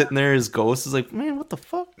Man sitting there, his ghost is like, man, what the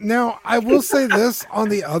fuck? Now, I will say this. On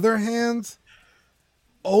the other hand,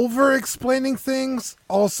 over-explaining things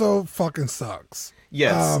also fucking sucks.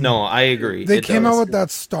 Yes, no, I agree. They came out with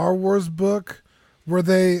that Star Wars book where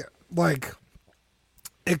they like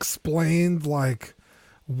explained like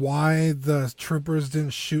why the troopers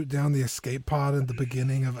didn't shoot down the escape pod in the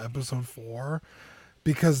beginning of episode 4,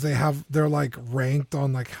 because they're like ranked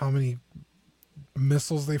on like how many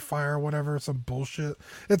missiles they fire or whatever, some bullshit.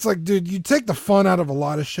 It's like, dude, you take the fun out of a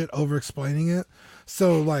lot of shit over explaining it.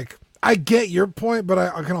 So like, I get your point, but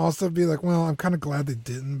I can also be like, well, I'm kind of glad they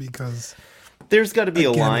didn't, because there's got to be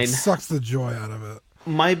a line. It sucks the joy out of it.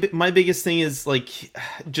 My biggest thing is like,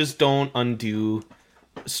 just don't undo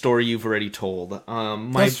story you've already told.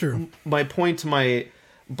 That's true. My point to my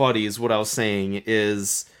buddies, what I was saying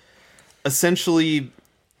is essentially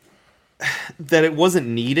that it wasn't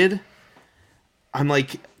needed. I'm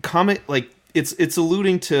like, comic, like it's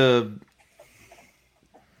alluding to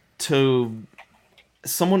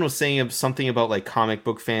someone was saying something about like comic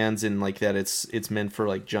book fans and like that it's meant for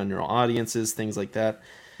like general audiences, things like that.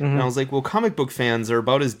 And I was like, well, comic book fans are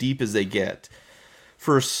about as deep as they get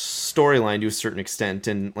for a storyline to a certain extent,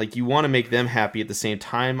 and like you want to make them happy at the same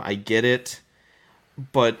time. I get it,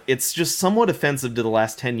 but it's just somewhat offensive to the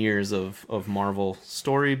last 10 years of Marvel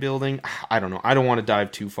story building. I don't know. I don't want to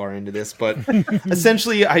dive too far into this, but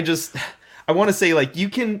essentially I want to say like you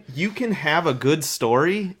can have a good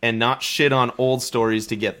story and not shit on old stories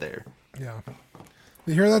to get there. Yeah.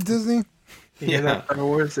 You hear that, Disney? Yeah, Star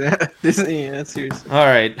Wars. Yeah, Disney. Yeah, seriously. All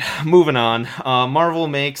right, moving on. Marvel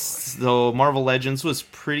Legends was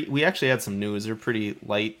pretty. We actually had some news. They're pretty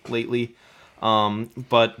light lately.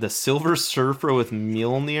 But the Silver Surfer with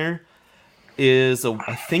Mjolnir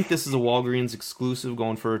I think this is a Walgreens exclusive,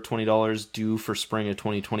 going for $20, due for spring of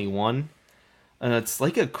 2021. And it's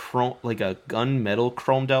like a gunmetal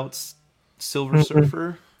chromed out Silver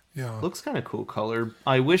Surfer. Yeah, looks kind of cool color.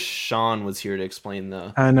 I wish Sean was here to explain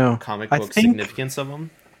the comic book significance of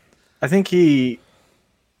them. I think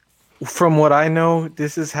from what I know,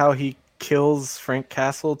 this is how he kills Frank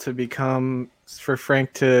Castle for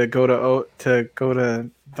Frank to go to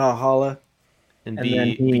Valhalla and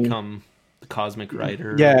become the Cosmic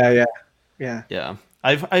Rider. Yeah.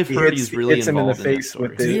 I've heard he's really involved in that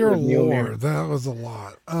story. Dear Lord, that was a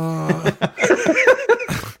lot.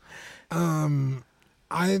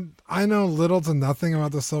 I know little to nothing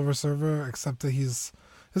about the Silver Surfer, except that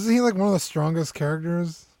isn't he like one of the strongest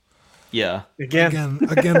characters? Yeah. Again,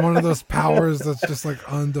 one of those powers that's just like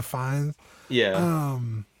undefined. Yeah.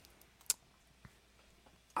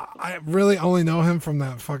 I really only know him from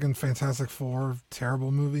that fucking Fantastic Four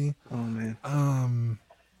terrible movie. Oh man.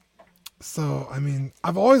 So I mean,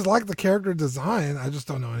 I've always liked the character design. I just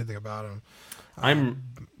don't know anything about him.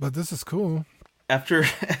 But this is cool. After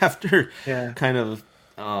kind of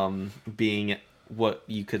being what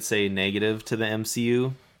you could say negative to the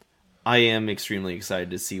MCU, I am extremely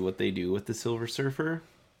excited to see what they do with the Silver Surfer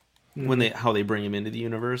how they bring him into the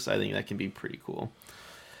universe. I think that can be pretty cool.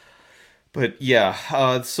 But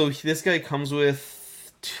yeah, so this guy comes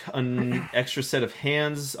with an extra set of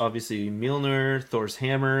hands, obviously Mjolnir, Thor's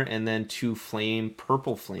hammer, and then 2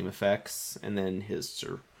 purple flame effects, and then his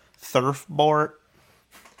surfboard.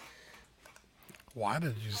 Why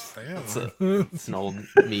did you say it? It's an old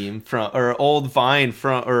meme old Vine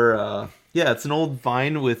it's an old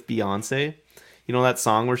Vine with Beyonce. You know that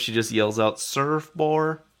song where she just yells out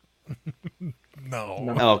surfboard?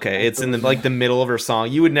 No. Okay, it's in the middle of her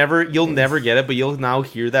song. You'll never get it, but you'll now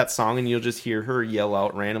hear that song and you'll just hear her yell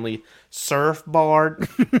out randomly surfboard.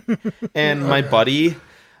 And my buddy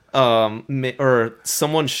or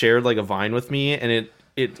someone shared like a Vine with me, and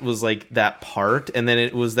it was like that part, and then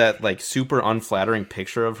it was that like super unflattering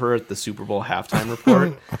picture of her at the Super Bowl halftime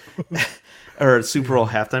report or Super Bowl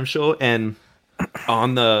halftime show, and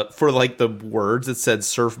for like the words it said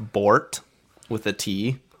surfboard with a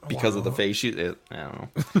T because of the face. I don't know.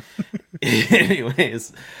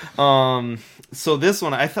 Anyways, so this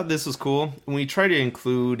one, I thought this was cool. We try to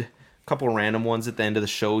include a couple random ones at the end of the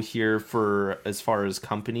show here for as far as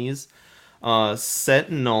companies.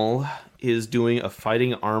 Sentinel is doing a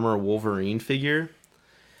fighting armor Wolverine figure.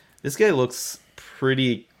 This guy looks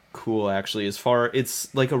pretty cool, actually.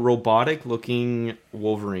 It's like a robotic looking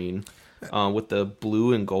Wolverine with the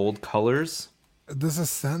blue and gold colors. This is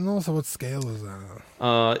Sentinel, so what scale is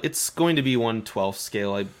that? It's going to be 1/12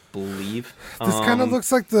 scale, I believe. This kind of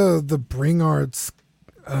looks like the Bring Arts.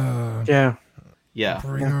 Yeah. Yeah.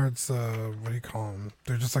 Bring Arts. What do you call them?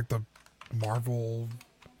 They're just like the Marvel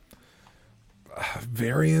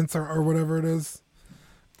variants or whatever it is.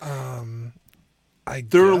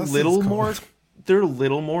 They're a little more. They're a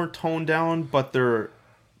little more toned down, but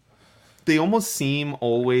they almost seem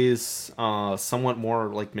always somewhat more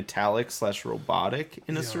like metallic / robotic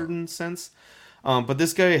in a certain sense. But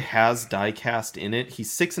this guy has die cast in it.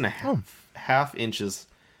 He's 6.5 inches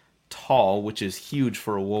tall, which is huge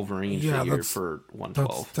for a Wolverine figure for 1/12.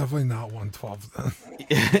 That's definitely not 1/12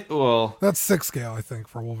 then. Well, That's 6 scale, I think,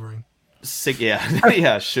 for Wolverine. yeah,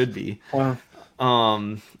 yeah, should be. Wow.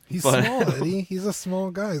 He's But- small, Eddie. He's a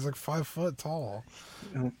small guy. He's like 5 foot tall.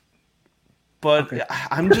 But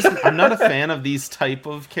I'm not a fan of these type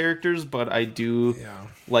of characters, but I do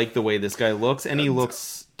like the way this guy looks, and he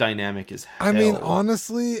looks dynamic as hell. I mean,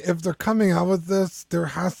 honestly, if they're coming out with this, there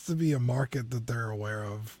has to be a market that they're aware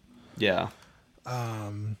of. Yeah.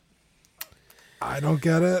 I don't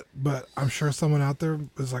get it, but I'm sure someone out there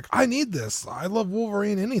is like, I need this. I love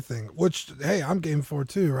Wolverine anything, which, hey, I'm game for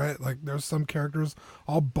too, right? Like, there's some characters,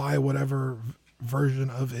 I'll buy whatever version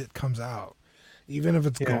of it comes out, even if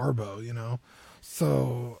it's Garbo, you know?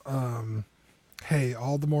 So, hey,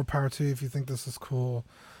 all the more power to you if you think this is cool.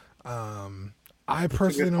 I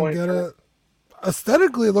personally don't get it.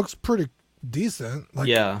 Aesthetically, it looks pretty decent. Like,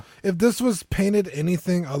 if this was painted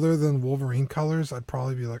anything other than Wolverine colors, I'd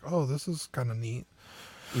probably be like, oh, this is kind of neat.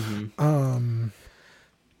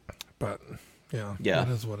 But yeah, it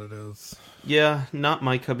is what it is. Yeah, not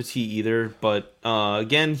my cup of tea either, but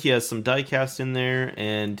again, he has some diecast in there,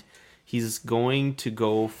 and he's going to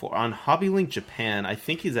go for on Hobby Link Japan. I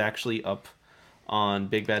think he's actually up on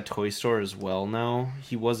Big Bad Toy Store as well now.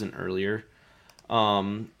 He wasn't earlier.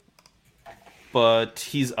 But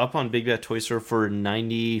he's up on Big Bad Toy Store for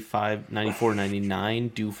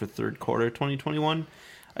 $94.99, due for third quarter 2021.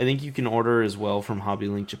 I think you can order as well from Hobby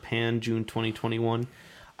Link Japan, June 2021.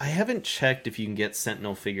 I haven't checked if you can get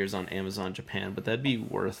Sentinel figures on Amazon Japan, but that'd be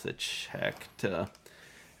worth a check to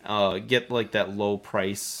get like that low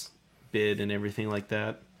price bid and everything like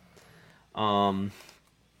that.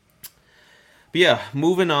 But yeah,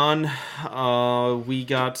 moving on, we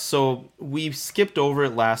skipped over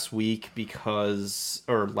it last week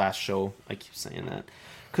last show, I keep saying that,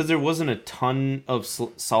 because there wasn't a ton of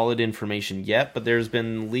solid information yet, but there's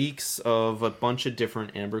been leaks of a bunch of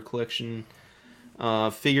different Amber Collection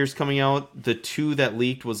figures coming out. The two that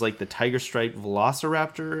leaked was like the Tiger Stripe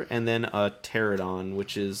Velociraptor and then a Pterodon,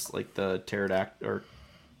 which is like the pterodactyl.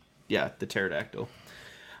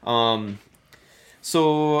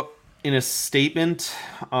 So in a statement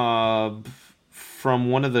from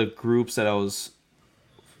one of the groups that I was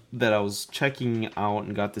checking out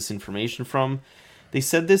and got this information from, they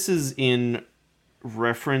said this is in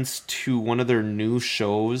reference to one of their new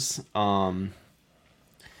shows.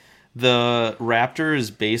 The raptor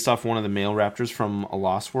is based off one of the male raptors from A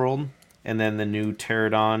Lost World, and then the new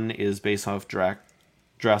Pterodon is based off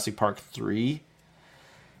Jurassic Park 3.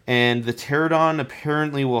 And the Pterodon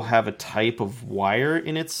apparently will have a type of wire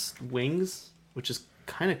in its wings, which is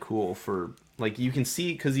kind of cool for, like, you can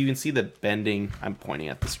see the bending. I'm pointing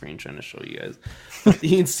at the screen trying to show you guys.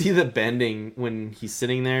 You can see the bending when he's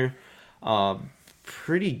sitting there.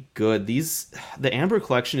 Pretty good. The Amber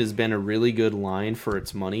Collection has been a really good line for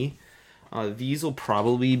its money. These will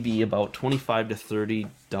probably be about $25 to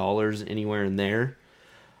 $30 anywhere in there.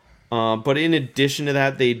 But in addition to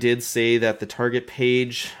that, they did say that the Target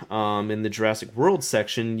page in the Jurassic World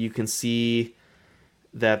section, you can see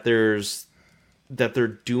that they're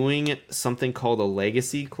doing something called a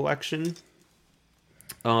Legacy Collection.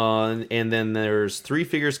 And then there's 3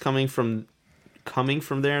 figures coming from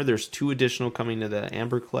there. There's 2 additional coming to the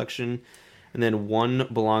Amber Collection, and then 1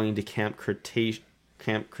 belonging to Camp Cretaceous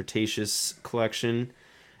Collection,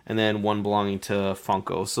 and then 1 belonging to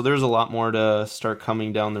Funko. So there's a lot more to start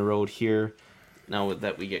coming down the road here now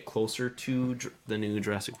that we get closer to the new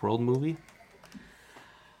Jurassic World movie.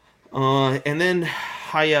 And then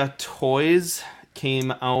Hiya Toys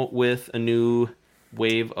came out with a new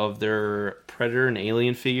wave of their Predator and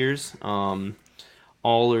Alien figures.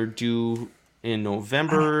 All are due in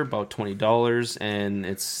November, about $20, and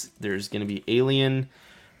there's going to be Alien,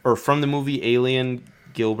 or from the movie Alien,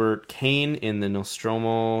 Gilbert Kane in the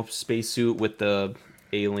Nostromo spacesuit with the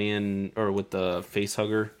alien, or with the face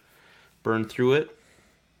hugger burned through it.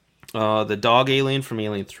 The dog alien from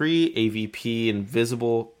Alien 3, AVP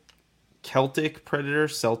Invisible Celtic Predator,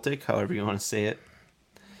 Celtic, however you want to say it.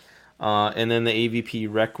 And then the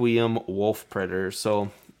AVP Requiem Wolf Predator.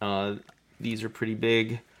 So these are pretty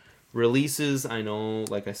big releases. I know,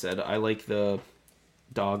 like I said, I like the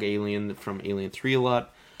dog alien from Alien 3 a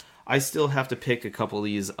lot. I still have to pick a couple of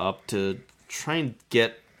these up to try and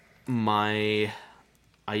get my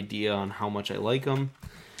idea on how much I like them.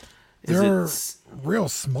 They're real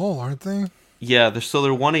small, aren't they? Yeah, they're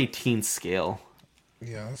 1/18 scale.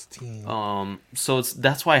 Yeah, that's teeny. So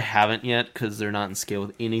that's why I haven't yet, because they're not in scale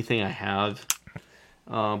with anything I have.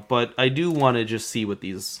 But I do want to just see what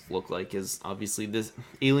these look like. Is obviously this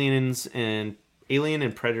Alien and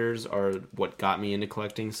Predators are what got me into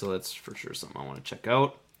collecting, so that's for sure something I want to check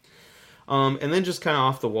out. And then just kind of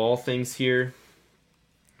off the wall things here.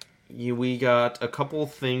 We got a couple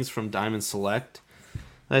things from Diamond Select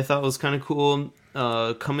that I thought was kind of cool.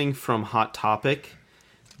 Coming from Hot Topic.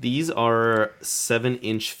 These are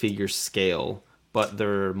 7-inch figure scale, but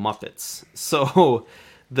they're Muppets. So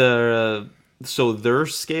their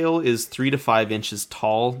scale is 3 to 5 inches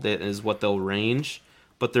tall. That is what they'll range,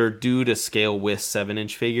 but they're due to scale with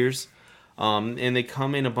 7-inch figures. And they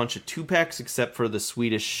come in a bunch of 2-packs, except for the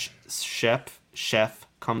Swedish chef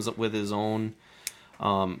comes up with his own,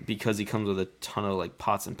 because he comes with a ton of like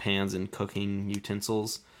pots and pans and cooking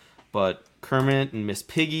utensils. But Kermit and Miss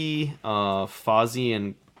Piggy, Fozzie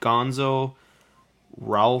and Gonzo,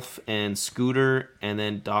 Ralph and Scooter, and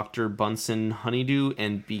then Dr. Bunsen, Honeydew,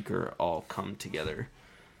 and Beaker all come together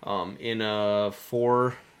in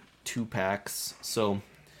 4 2-packs. So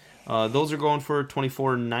those are going for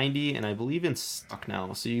 $24.90, and I believe in stock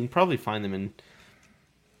now. So you can probably find them in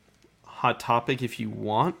Hot Topic if you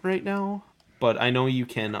want right now, but I know you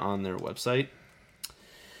can on their website.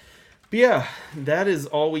 But yeah, that is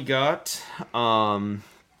all we got.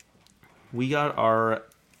 We got our...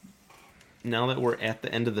 Now that we're at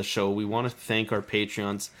the end of the show, we want to thank our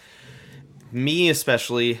Patreons. Me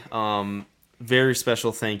especially. Very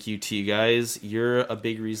special thank you to you guys. You're a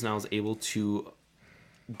big reason I was able to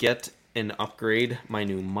get and upgrade my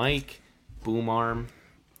new mic, boom arm.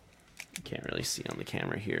 You can't really see on the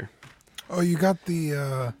camera here. Oh, you got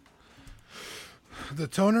the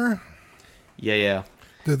toner? Yeah.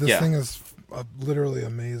 Dude, this thing is literally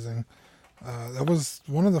amazing. That was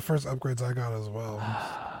one of the first upgrades I got as well.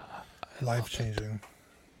 Life-changing.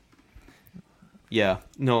 Yeah,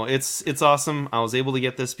 no, it's awesome. I was able to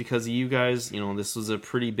get this because of you guys. This was a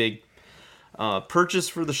pretty big purchase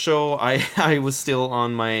for the show. I was still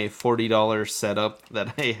on my $40 setup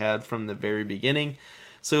that I had from the very beginning.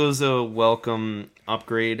 So it was a welcome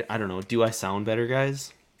upgrade. I don't know. Do I sound better,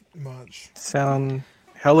 guys? Much. Sound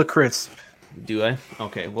hella crisp. Do I?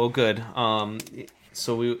 Okay, well, good.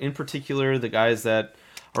 So we, in particular, the guys that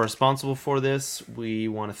are responsible for this, we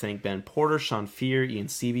want to thank Ben Porter, Sean Fear, Ian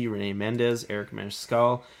Seavey, Renee Mendez, Eric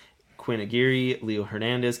Mariscal, Quinn Aguirre, Leo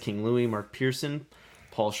Hernandez, King Louie, Mark Pearson,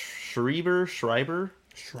 Paul Schreiber, Dan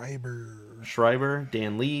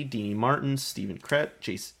Lee, Deanie Martin, Stephen Krett,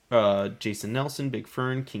 Jason Nelson, Big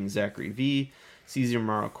Fern, King Zachary V, Cesar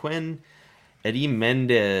Marroquin, Eddie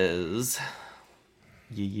Mendez,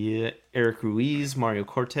 Eric Ruiz, Mario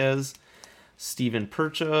Cortez, Stephen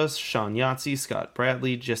Percha, Sean Yahtzee, Scott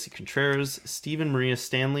Bradley, Jesse Contreras, Stephen Maria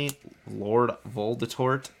Stanley, Lord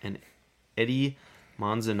Voldemort, and Eddie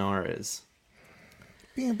Manzanares.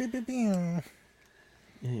 Bam. Yeah,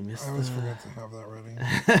 you missed I always forget to have that ready.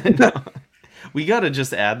 No. We gotta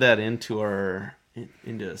just add that into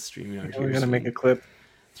StreamYard. We're gonna make a clip.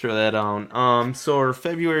 Throw that on. So our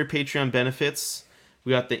February Patreon benefits,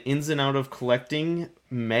 we got the Ins and Out of Collecting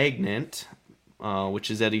magnet,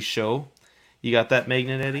 which is Eddie's show. You got that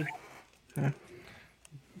magnet, Eddie? Yeah.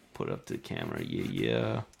 Put up to the camera.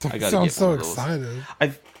 Yeah. Don't I gotta sound get so one of those. excited.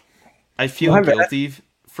 I feel Well, guilty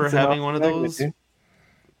for It's an having one of magnet, those. dude.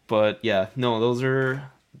 But yeah, no, those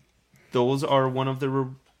are one of the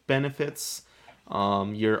benefits.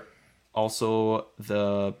 You're also,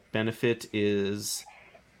 the benefit is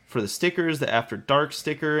for the stickers, the After Dark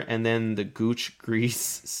sticker, and then the Gooch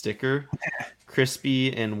Grease sticker,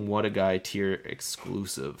 Crispy and What a Guy tier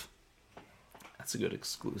exclusive. That's a good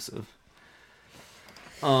exclusive.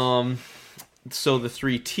 So the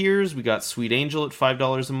 3 tiers, we got Sweet Angel at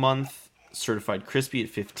 $5 a month, Certified Crispy at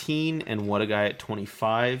 $15, and What a Guy at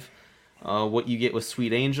 $25. What you get with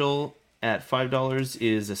Sweet Angel at $5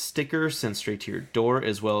 is a sticker sent straight to your door,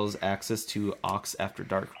 as well as access to Ox After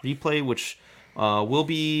Dark replay, which will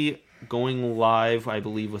be going live, I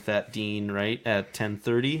believe, with that, Dean, right, at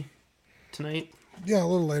 10:30 tonight? Yeah, a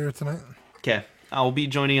little later tonight. Okay. I'll be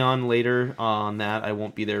joining on later on that. I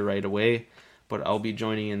won't be there right away, but I'll be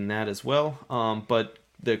joining in that as well. But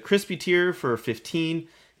the Crispy tier for 15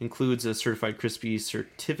 includes a Certified Crispy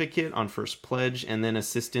certificate on first pledge, and then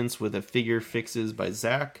assistance with a figure fixes by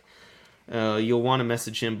Zach. You'll want to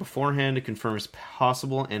message him beforehand to confirm as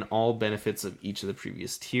possible, and all benefits of each of the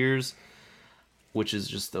previous tiers, which is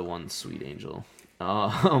just the one Sweet Angel.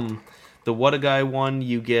 The What a Guy one,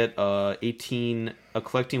 you get a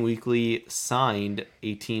Collecting Weekly signed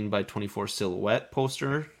 18 by 24 silhouette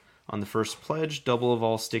poster on the first pledge, double of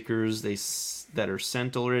all stickers that are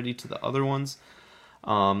sent already to the other ones.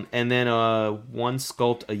 And then one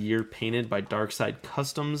sculpt a year painted by Darkside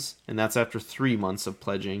Customs, and that's after 3 months of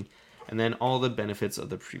pledging. And then all the benefits of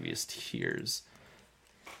the previous tiers.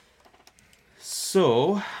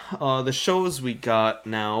 So, the shows we got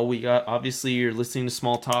now, obviously you're listening to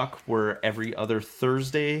Small Talk, where every other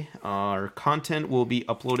Thursday. Our content will be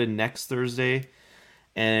uploaded next Thursday,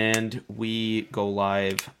 and we go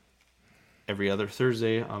live every other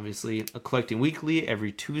Thursday, obviously. A Collecting Weekly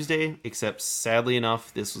every Tuesday, except sadly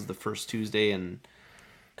enough, this was the first Tuesday, and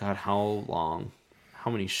God, how long?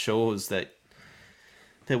 How many shows that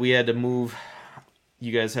we had to move,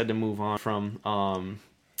 you guys had to move on from.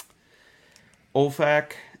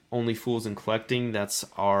 OFAC, Only Fools and Collecting, that's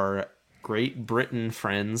our Great Britain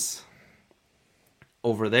friends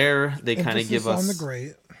over there. They kind of give us on the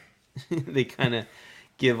great. they kind of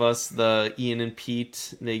give us the Ian and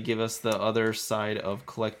Pete. They give us the other side of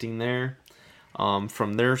collecting there,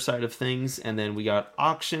 from their side of things. And then we got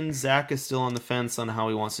auction. Zach is still on the fence on how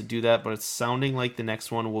he wants to do that, but it's sounding like the next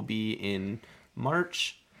one will be in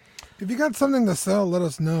March. If you got something to sell, let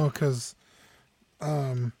us know, because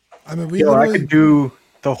I mean, I could do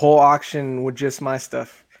the whole auction with just my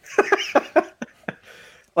stuff.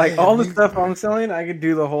 All the stuff I'm selling, I could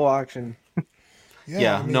do the whole auction.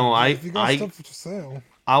 Yeah, I mean, no, if you got stuff to sell,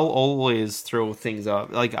 I'll always throw things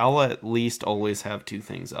up. Like, I'll at least always have 2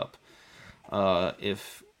 things up.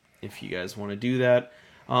 If you guys want to do that.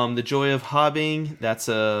 The Joy of Hobbying, that's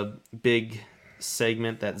a big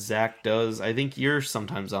segment that Zach does. I think you're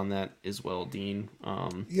sometimes on that as well, Dean.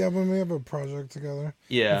 Yeah, when we have a project together.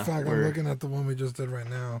 Yeah. In fact, I'm looking at the one we just did right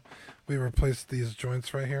now. We replaced these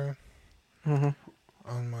joints right here on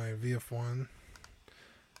my VF1.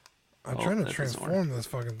 I'm trying to transform this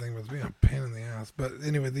fucking thing, but it's being a pain in the ass. But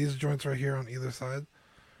anyway, these joints right here on either side.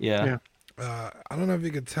 Yeah. I don't know if you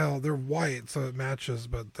could tell. They're white, so it matches,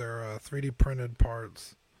 but they're 3D printed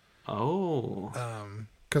parts. Oh.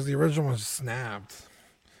 Because the original one snapped,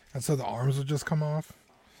 and so the arms would just come off.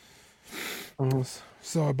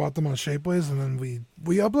 So I bought them on Shapeways, and then we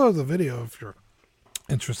uploaded the video if you're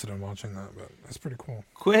interested in watching that. But that's pretty cool.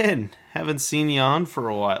 Quinn, haven't seen you on for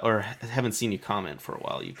a while, or haven't seen you comment for a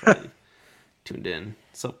while. You probably tuned in.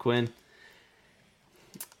 What's up, Quinn?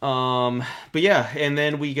 But yeah, and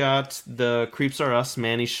then we got the Creeps Are Us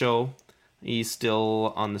Manny show. He's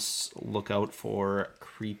still on the lookout for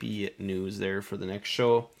creepy news there for the next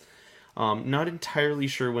show. Not entirely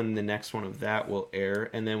sure when the next one of that will air.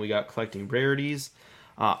 And then we got Collecting Rarities.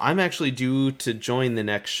 I'm actually due to join the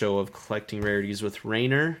next show of Collecting Rarities with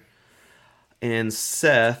Rainer and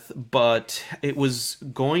Seth, but it was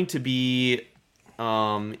going to be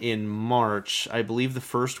in March, I believe the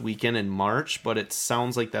first weekend in March, but it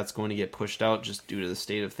sounds like that's going to get pushed out just due to the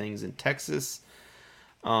state of things in Texas.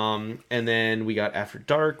 And then we got After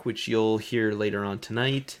Dark, which you'll hear later on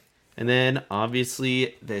tonight. And then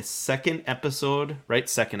obviously the second episode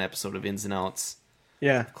of Ins and Outs.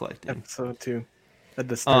 Yeah, Collecting. episode 2.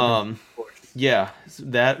 Yeah,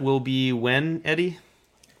 that will be when, Eddie?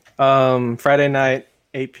 Friday night,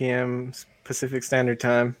 8 p.m. Pacific Standard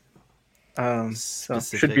Time. So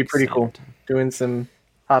should be pretty cool. Doing some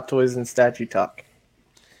Hot Toys and statue talk.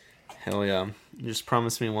 Hell yeah. Just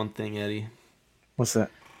promise me one thing, Eddie. What's that?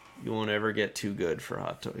 You won't ever get too good for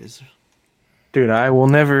Hot Toys. Dude, I will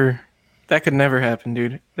never... That could never happen,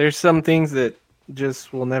 dude. There's some things that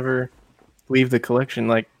just will never leave the collection.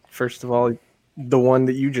 Like, first of all, the one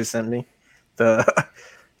that you just sent me. The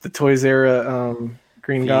Toys Era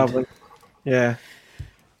Green Goblin. Yeah.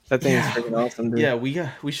 That thing is freaking awesome, dude. Yeah,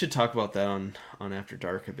 we should talk about that on After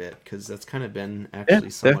Dark a bit, because that's kind of been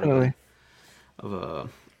actually somewhat of a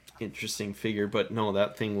interesting figure. But no,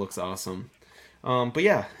 that thing looks awesome. But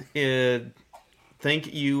yeah,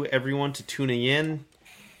 thank you everyone to tuning in.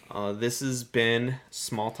 This has been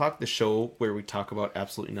Small Talk, the show where we talk about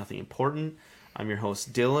absolutely nothing important. I'm your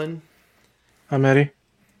host, Dylan. I'm Eddie.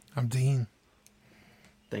 I'm Dean.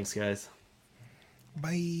 Thanks, guys.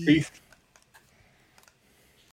 Bye. Peace.